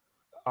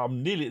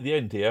 I'm nearly at the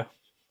end here,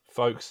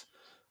 folks.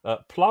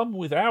 Plum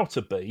without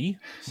a B,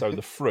 so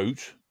the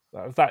fruit,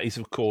 that is,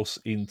 of course,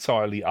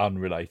 entirely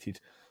unrelated.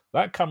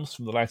 That comes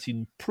from the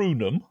Latin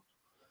prunum,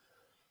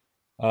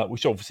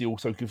 which obviously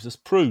also gives us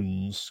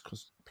prunes,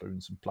 because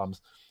prunes and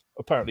plums.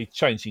 Apparently,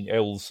 changing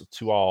L's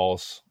to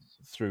R's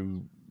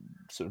through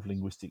sort of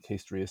linguistic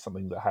history is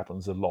something that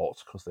happens a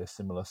lot, because they're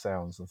similar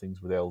sounds and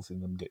things with L's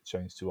in them get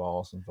changed to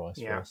R's and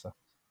vice versa.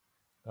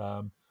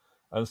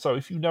 And so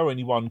if you know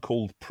anyone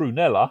called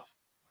Prunella,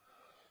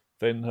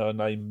 then her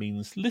name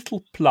means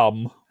little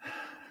plum.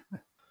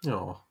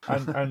 Oh.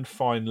 and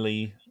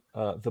finally,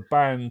 the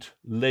band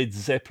Led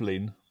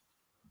Zeppelin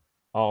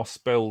are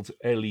spelled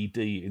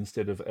L-E-D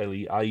instead of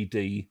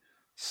L-E-A-D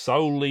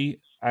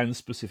solely and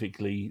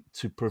specifically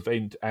to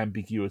prevent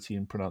ambiguity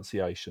in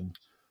pronunciation.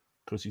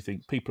 Because you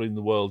think people in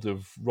the world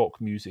of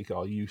rock music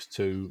are used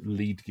to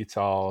lead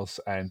guitars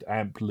and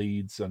amp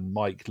leads and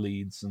mic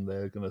leads, and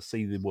they're going to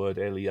see the word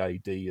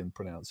L-E-A-D and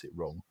pronounce it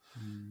wrong.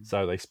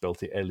 So they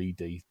spelt it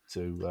L-E-D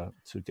to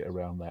get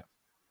around that.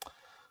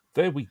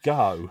 There we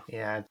go.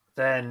 Yeah,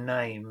 their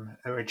name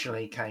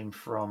originally came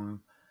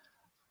from,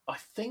 I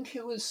think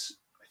it was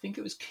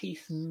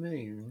Keith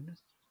Moon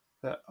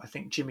that I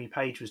think Jimmy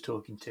Page was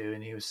talking to,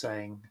 and he was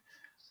saying,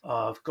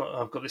 I've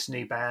got this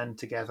new band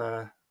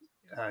together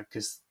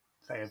because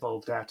they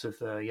evolved out of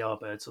the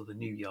Yardbirds, or the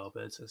new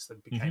Yardbirds as they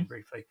became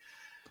briefly.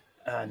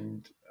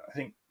 And I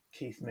think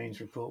Keith Moon's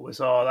report was,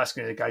 that's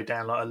going to go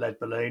down like a lead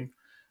balloon.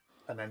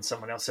 And then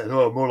someone else said,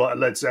 more like a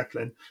Led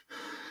Zeppelin.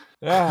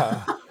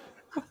 Yeah.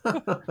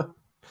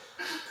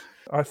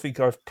 I think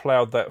I've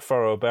ploughed that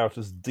furrow about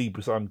as deep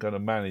as I'm going to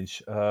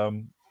manage.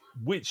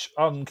 Which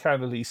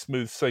uncannily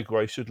smooth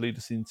segue should lead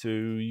us into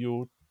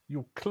your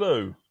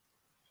clue.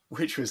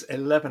 Which was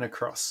 11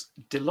 across.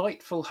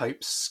 Delightful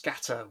hopes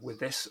scatter with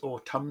this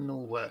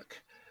autumnal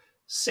work.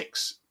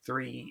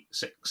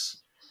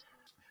 636.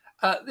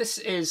 This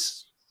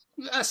is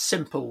a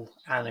simple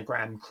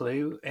anagram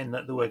clue in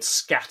that the word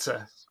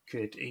scatter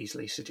could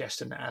easily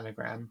suggest an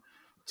anagram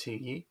to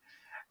you.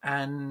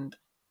 And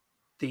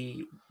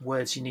the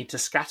words you need to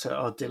scatter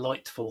are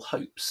delightful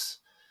hopes.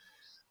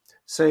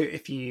 So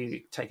if you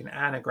take an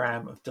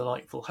anagram of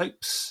delightful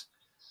hopes,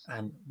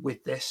 and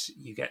with this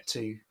you get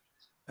to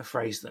a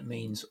phrase that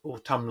means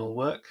autumnal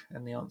work,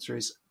 and the answer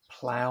is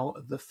plough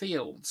the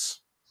fields.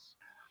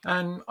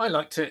 And I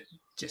liked it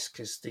just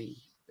because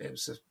it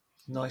was a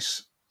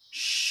Nice,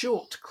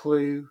 short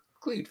clue,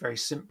 clued very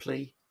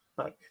simply,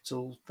 but it's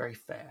all very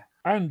fair.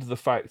 And the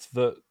fact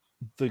that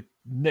the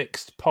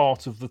next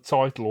part of the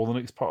title or the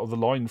next part of the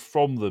line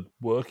from the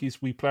work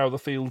is "We plough the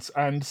fields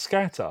and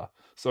scatter."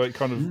 So it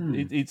kind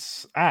of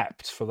it's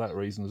apt for that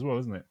reason as well,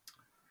 isn't it?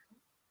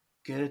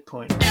 Good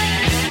point.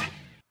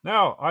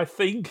 Now, I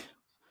think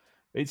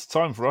it's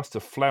time for us to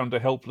flounder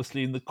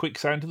helplessly in the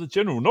quicksand of the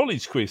general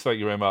knowledge quiz. Thank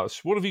you very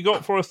much. What have you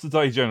got for us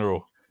today,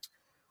 General?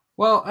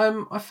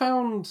 Well, I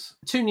found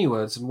 2 new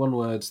words and 1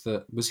 word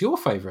that was your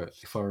favourite,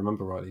 if I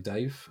remember rightly,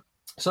 Dave.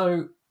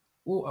 So,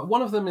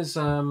 one of them is,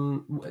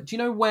 do you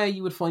know where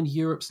you would find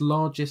Europe's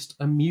largest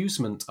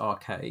amusement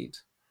arcade?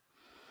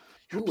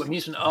 Ooh,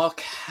 amusement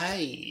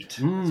arcade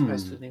as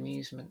opposed to an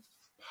amusement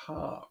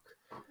park.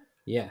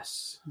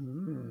 Yes.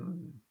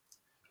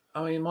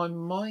 I mean, my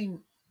mind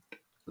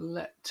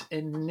leapt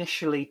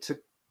initially to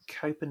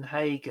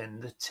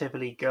Copenhagen, the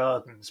Tivoli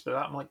Gardens, but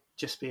that might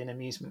just be an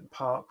amusement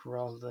park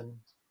rather than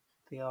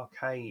the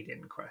arcade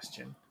in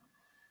question.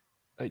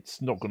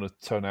 It's not going to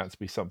turn out to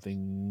be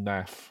something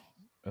naff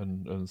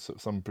and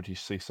some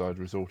British seaside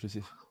resort, is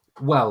it?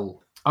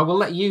 Well, I will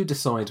let you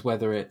decide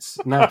whether it's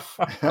naff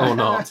or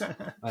not.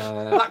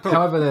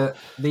 However,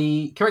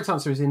 the correct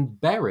answer is in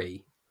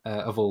Bury,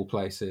 of all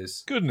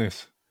places.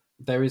 Goodness.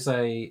 There is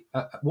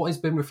what has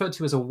been referred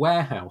to as a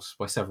warehouse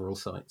by several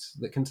sites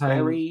that contain...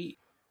 Bury?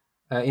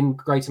 In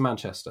Greater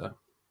Manchester,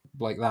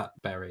 like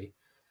that Bury,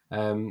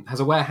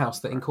 has a warehouse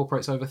that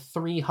incorporates over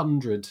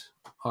 300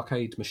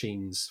 arcade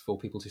machines for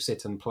people to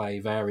sit and play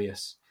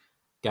various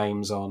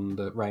games on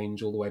that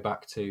range all the way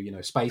back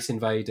to, Space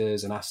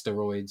Invaders and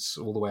Asteroids,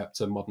 all the way up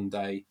to modern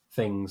day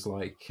things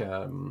like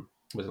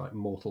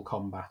Mortal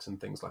Kombat and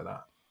things like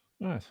that.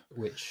 Nice.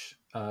 Which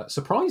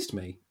surprised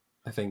me,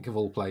 I think, of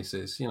all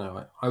places.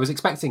 I was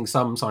expecting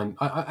some sign.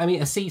 I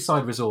mean, a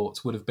seaside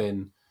resort would have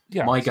been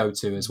my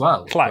go-to as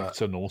well.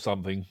 Clacton or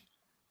something.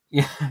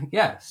 Yeah,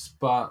 yes,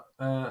 but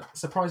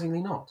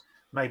surprisingly not.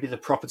 Maybe the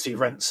property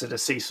rents at a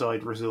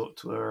seaside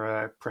resort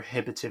were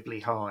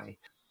prohibitively high.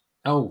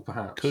 Oh,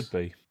 perhaps. Could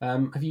be.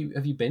 Have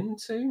you been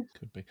to?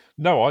 Could be.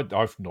 No,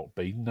 I've not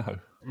been, no.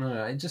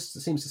 No, it just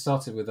seems to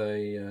start with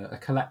a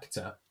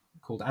collector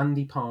called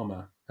Andy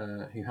Palmer,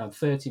 who had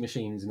 30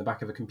 machines in the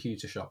back of a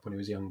computer shop when he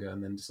was younger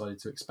and then decided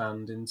to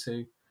expand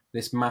into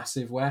this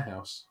massive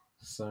warehouse.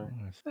 So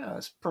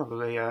it's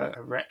probably a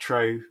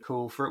retro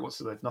call for it. What's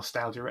the word?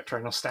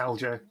 Retro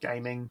nostalgia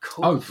gaming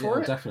call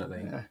for it.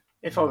 Definitely. Yeah.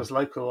 If I was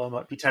local, I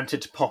might be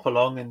tempted to pop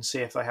along and see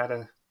if they had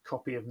a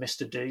copy of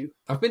Mr. Do.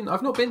 I've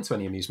not been to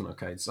any amusement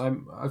arcades.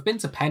 I've been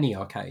to penny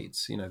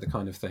arcades, the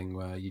kind of thing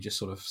where you just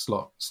sort of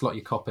slot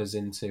your coppers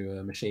into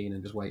a machine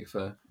and just wait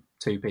for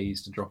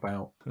 2p's to drop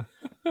out.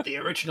 The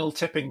original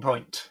tipping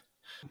point.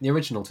 The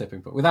original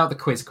tipping point. Without the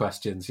quiz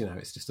questions,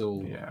 it's just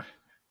all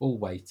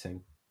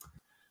waiting.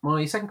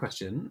 My second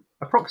question,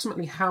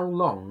 approximately how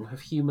long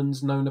have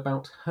humans known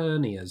about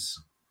hernias?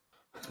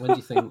 When do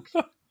you think...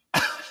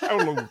 How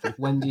long?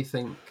 When do you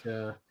think...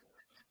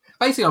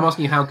 Basically, I'm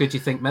asking you how good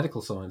you think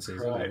medical science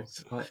is.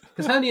 Right.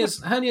 Because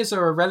hernias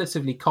are a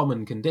relatively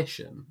common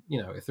condition,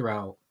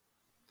 throughout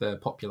the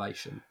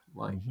population,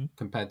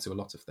 compared to a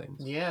lot of things.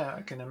 Yeah,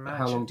 I can imagine.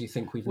 How long do you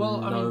think we've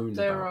known about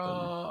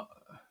them?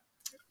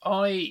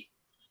 I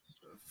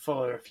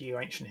follow a few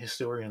ancient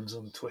historians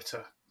on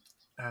Twitter,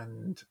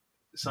 and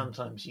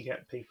sometimes you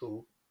get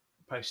people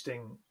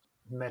posting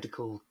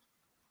medical,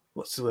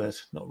 what's the word?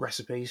 Not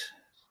recipes.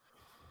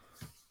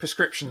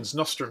 Prescriptions,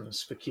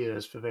 nostrums for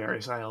cures for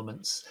various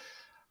ailments.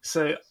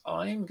 So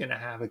I'm going to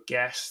have a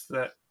guess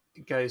that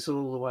it goes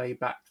all the way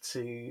back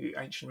to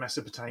ancient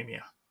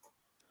Mesopotamia.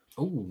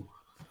 Oh.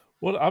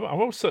 Well,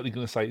 I'm certainly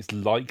going to say it's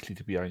likely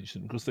to be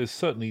ancient because there's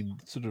certainly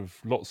sort of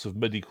lots of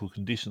medical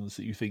conditions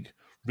that you think,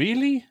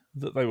 really?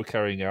 That they were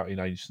carrying out in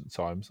ancient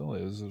times. Oh,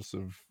 there's a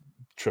sort of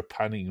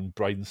trepanning and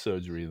brain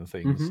surgery and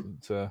things.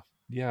 Mm-hmm. And,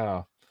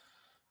 yeah.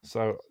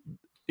 So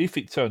if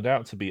it turned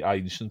out to be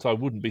ancient, I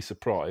wouldn't be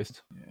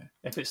surprised. Yeah.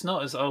 If it's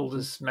not as old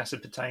as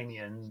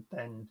Mesopotamian,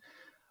 then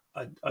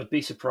I'd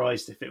be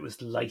surprised if it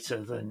was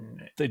later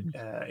than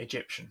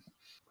Egyptian.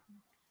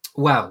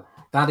 Well,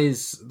 that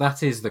is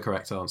the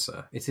correct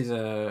answer. It is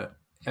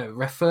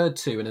referred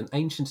to in an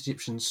ancient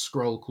Egyptian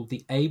scroll called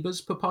the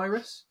Ebers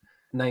Papyrus,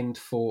 named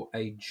for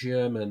a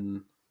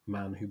German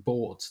man who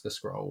bought the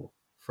scroll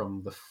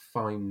from the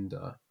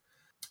finder.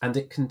 And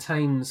it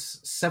contains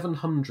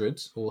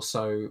 700 or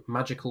so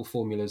magical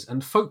formulas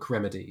and folk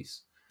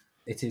remedies.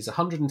 It is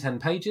 110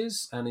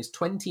 pages and is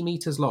 20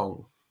 metres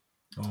long.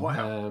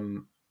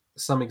 Wow.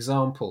 Some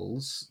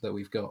examples that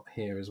we've got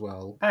here as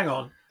well. Hang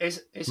on.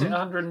 Is it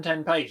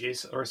 110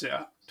 pages or is it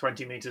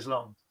 20 metres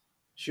long?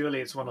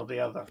 Surely it's one or the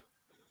other.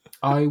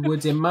 I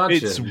would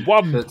imagine it's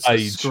one page.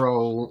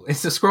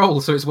 It's a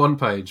scroll, so it's one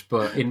page,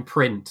 but in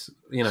print,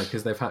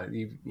 because they've had,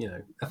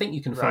 I think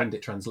you can find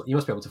it translated. You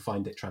must be able to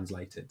find it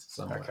translated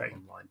somewhere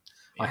online.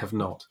 Yeah. I have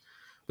not.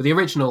 But the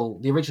original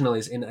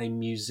is in a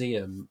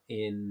museum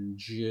in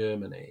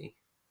Germany.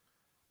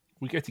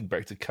 We're getting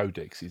back to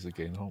codexes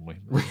again, aren't we?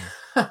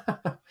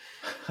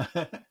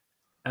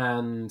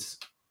 And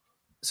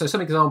So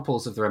some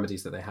examples of the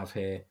remedies that they have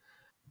here.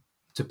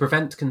 To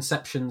prevent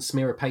conception,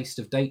 smear a paste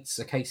of dates,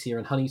 acacia,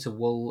 and honey to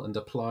wool and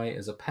apply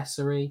as a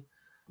pessary,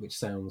 which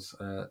sounds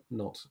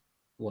not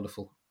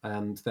wonderful.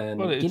 And then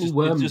guinea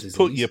worm just disease.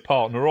 put your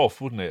partner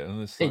off, wouldn't it?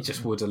 And It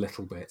just would a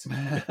little bit.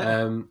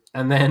 And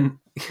then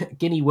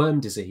guinea worm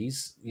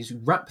disease,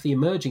 you wrap the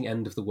emerging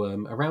end of the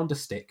worm around a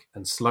stick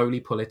and slowly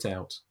pull it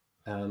out.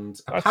 And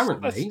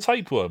apparently... That's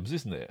tapeworms,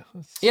 isn't it?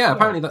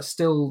 Apparently that's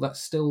still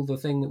the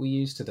thing that we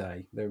use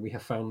today. Though we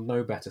have found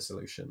no better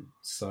solution.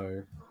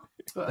 So...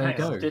 But there you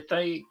go. Did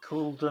they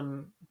call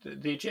them?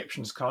 The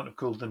Egyptians can't have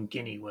called them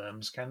guinea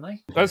worms, can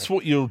they? That's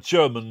what your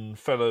German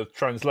fellow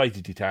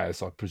translated it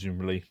as, I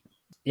presumably.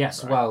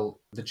 Yes, Right. well,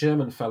 the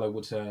German fellow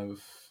would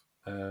have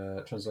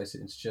translated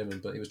it into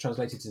German, but it was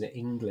translated into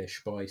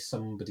English by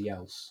somebody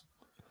else.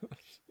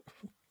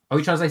 Oh,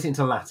 he translated it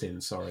into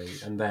Latin, sorry,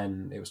 and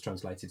then it was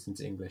translated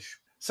into English.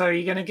 So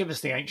you're going to give us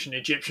the ancient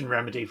Egyptian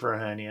remedy for a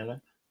hernia,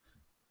 then?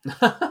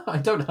 I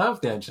don't have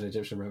the ancient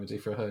Egyptian remedy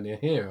for a hernia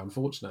here,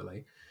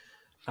 unfortunately.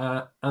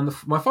 And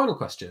my final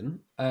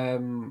question,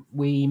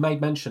 we made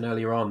mention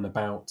earlier on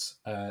about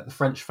the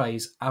French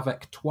phrase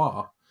avec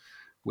toi,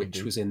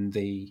 which was in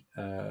the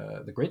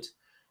grid.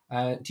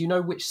 Do you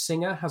know which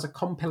singer has a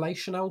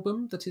compilation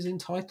album that is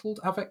entitled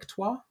Avec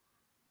toi?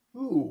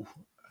 Ooh,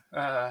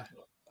 no.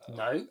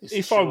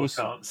 If I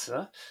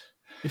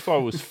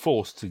was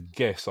forced to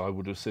guess, I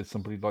would have said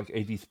somebody like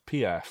Edith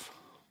Piaf.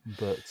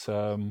 But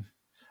I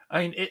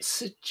mean, it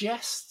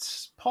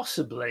suggests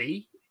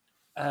possibly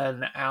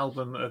an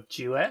album of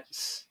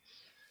duets.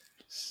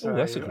 So,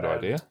 that's a good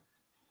idea.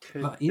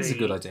 That is a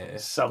good idea.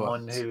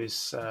 Someone who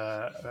is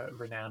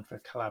renowned for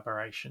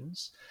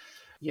collaborations.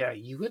 Yeah,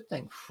 you would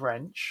think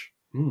French.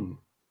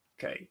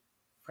 Okay,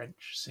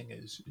 French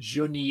singers.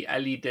 Johnny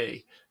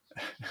Hallyday.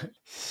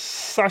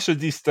 Sacha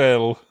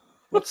Distel.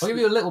 I'll give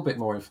you a little bit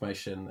more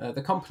information.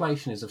 The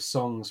compilation is of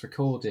songs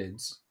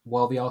recorded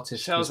while the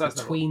artist was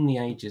between the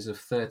ages of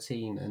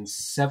 13 and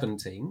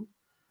 17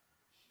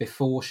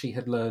 before she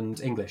had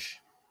learned English.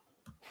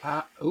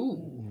 I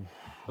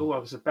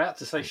was about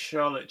to say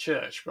Charlotte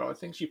Church, but I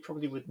think she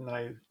probably would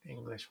know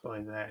English by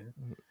then.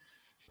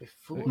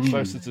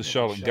 Closer to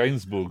Charlotte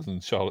Gainsbourg than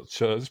Charlotte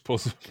Church,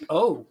 possibly.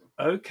 Oh,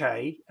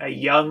 okay. A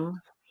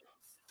young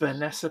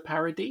Vanessa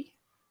Paradis?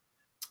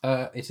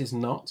 It is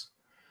not.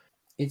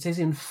 It is,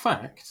 in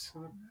fact,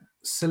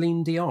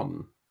 Celine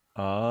Dion.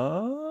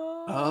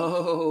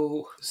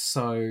 Oh.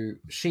 So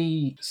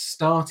she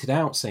started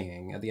out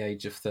singing at the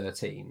age of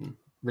 13,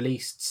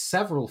 released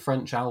several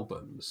French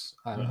albums.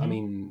 I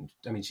mean,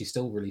 she's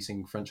still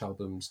releasing French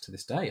albums to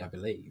this day, I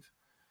believe.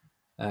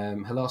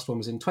 Her last one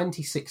was in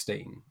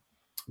 2016.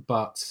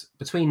 But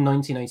between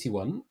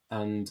 1981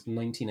 and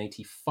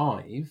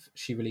 1985,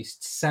 she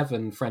released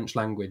 7 French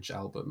language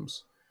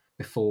albums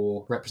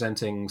before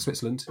representing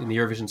Switzerland in the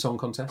Eurovision Song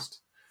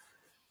Contest.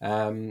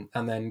 And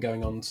then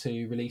going on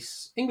to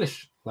release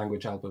English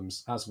language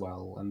albums as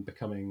well and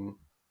becoming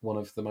one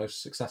of the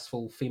most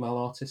successful female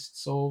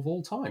artists of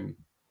all time.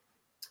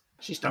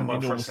 She's done well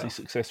for enormously herself.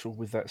 Successful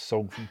with that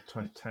song from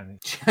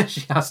Titanic.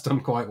 She has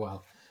done quite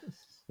well.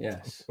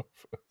 Yes.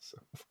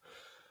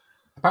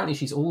 Apparently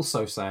she's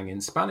also sang in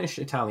Spanish,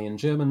 Italian,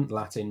 German,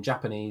 Latin,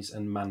 Japanese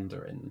and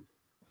Mandarin.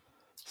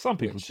 Some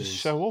people just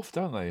show off,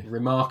 don't they?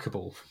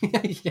 Remarkable.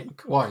 Yeah,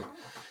 quite.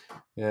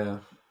 Yeah.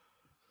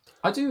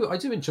 I do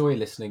enjoy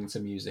listening to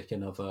music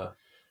in other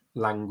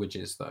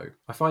languages, though.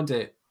 I find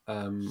it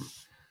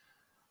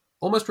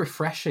almost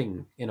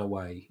refreshing in a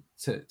way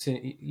to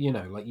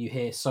like you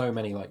hear so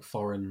many like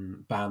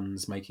foreign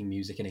bands making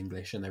music in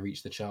English and they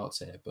reach the charts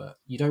here, but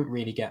you don't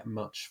really get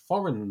much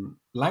foreign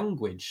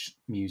language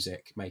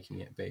music making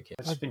it big.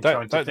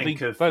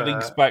 That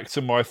links back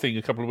to my thing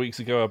a couple of weeks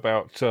ago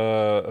about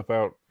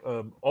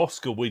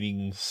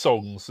Oscar-winning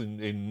songs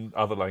in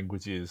other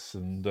languages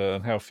and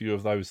how few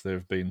of those there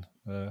have been.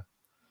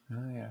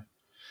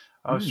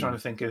 I was trying to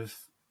think of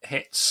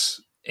hits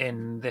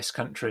in this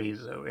country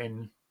that were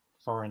in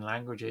foreign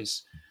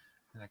languages.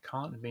 There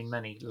can't have been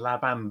many. La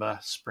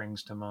Bamba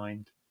springs to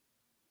mind.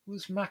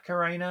 Was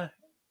Macarena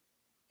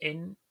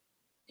in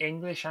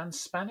English and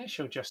Spanish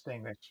or just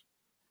English?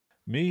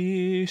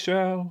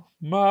 Michel,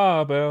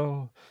 ma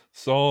belle,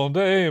 sont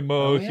des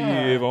mots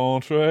qui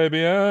vont très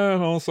bien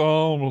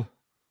ensemble.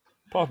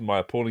 Pardon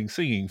my appalling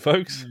singing,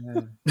 folks.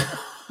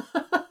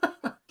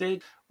 I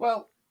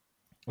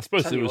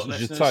suppose there was a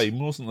Je t'aime,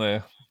 wasn't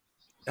there?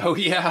 Oh,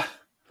 yeah.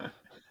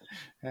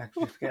 I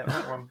forget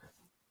that one.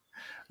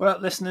 Well,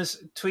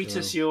 listeners, tweet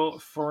us your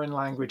foreign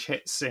language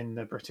hits in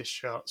the British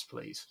charts,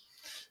 please.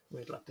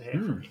 We'd love to hear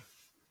from you.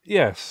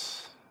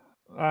 Yes.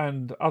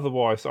 And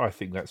otherwise, I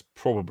think that's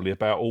probably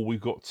about all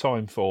we've got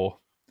time for.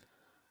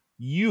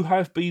 You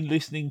have been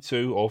listening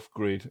to Off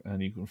Grid,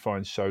 and you can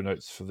find show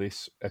notes for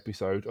this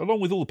episode, along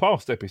with all the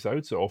past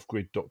episodes at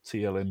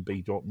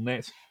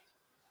offgrid.tlmb.net.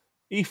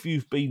 If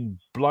you've been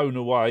blown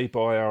away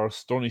by our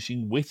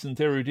astonishing wit and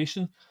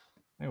erudition,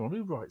 hang on,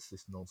 who writes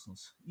this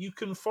nonsense? You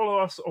can follow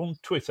us on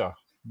Twitter,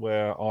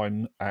 where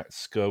I'm at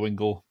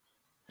Skirwingle.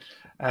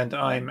 And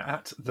I'm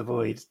at The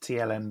Void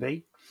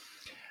TLMB.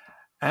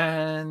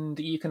 And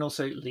you can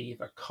also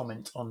leave a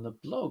comment on the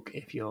blog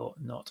if you're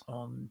not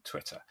on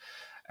Twitter.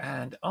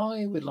 And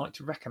I would like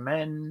to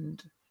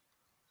recommend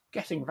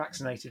getting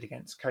vaccinated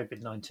against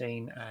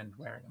COVID-19 and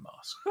wearing a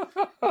mask.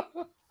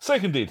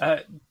 Seconded.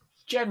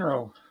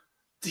 General,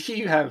 do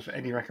you have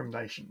any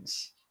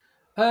recommendations?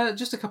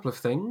 Just a couple of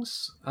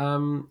things. I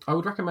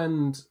would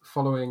recommend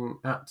following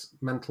at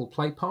Mental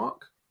Play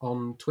Park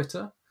on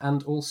Twitter,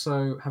 and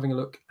also having a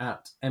look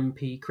at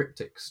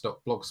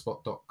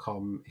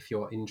mpcryptics.blogspot.com if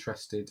you're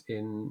interested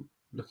in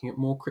looking at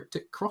more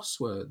cryptic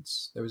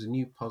crosswords. There is a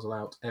new puzzle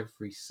out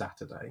every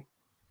Saturday.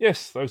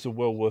 Yes, those are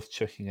well worth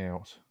checking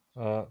out.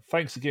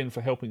 Thanks again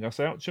for helping us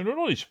out, General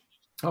Knowledge.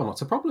 Oh,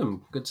 not a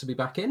problem. Good to be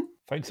back in.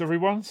 Thanks,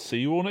 everyone. See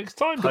you all next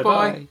time.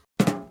 Goodbye.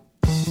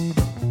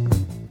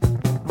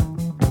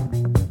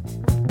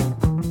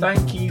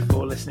 Thank you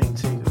for listening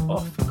to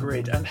Off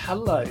Grid, and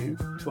hello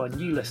to our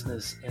new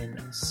listeners in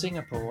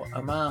Singapore,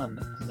 Oman,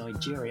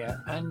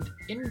 Nigeria, and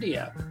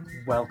India.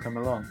 Welcome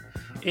along.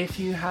 If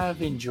you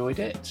have enjoyed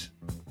it,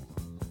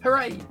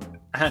 hooray!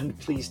 And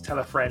please tell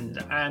a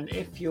friend. And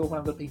if you're one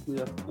of the people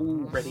who have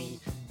already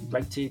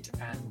rated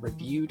and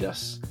reviewed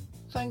us,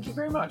 thank you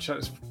very much.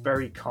 That's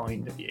very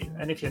kind of you.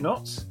 And if you're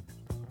not,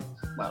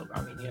 well,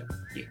 I mean,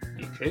 you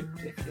could,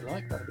 if you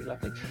like. That would be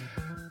lovely.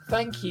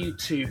 Thank you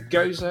to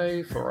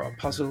Gozo for our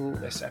puzzle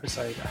this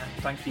episode, and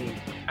thank you,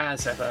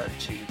 as ever,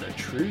 to the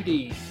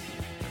Trudy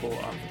for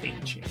our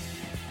theme tune.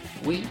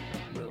 We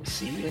will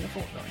see you in a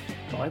fortnight.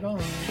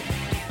 Bye-bye.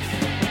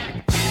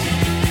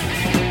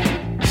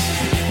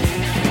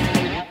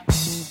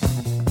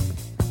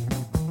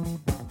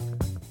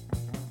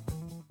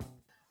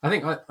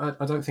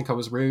 I don't think I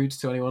was rude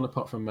to anyone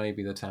apart from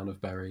maybe the town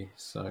of Bury.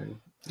 So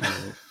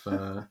if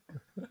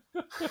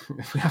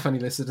we have any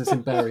listeners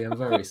in Bury, I'm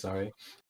very sorry.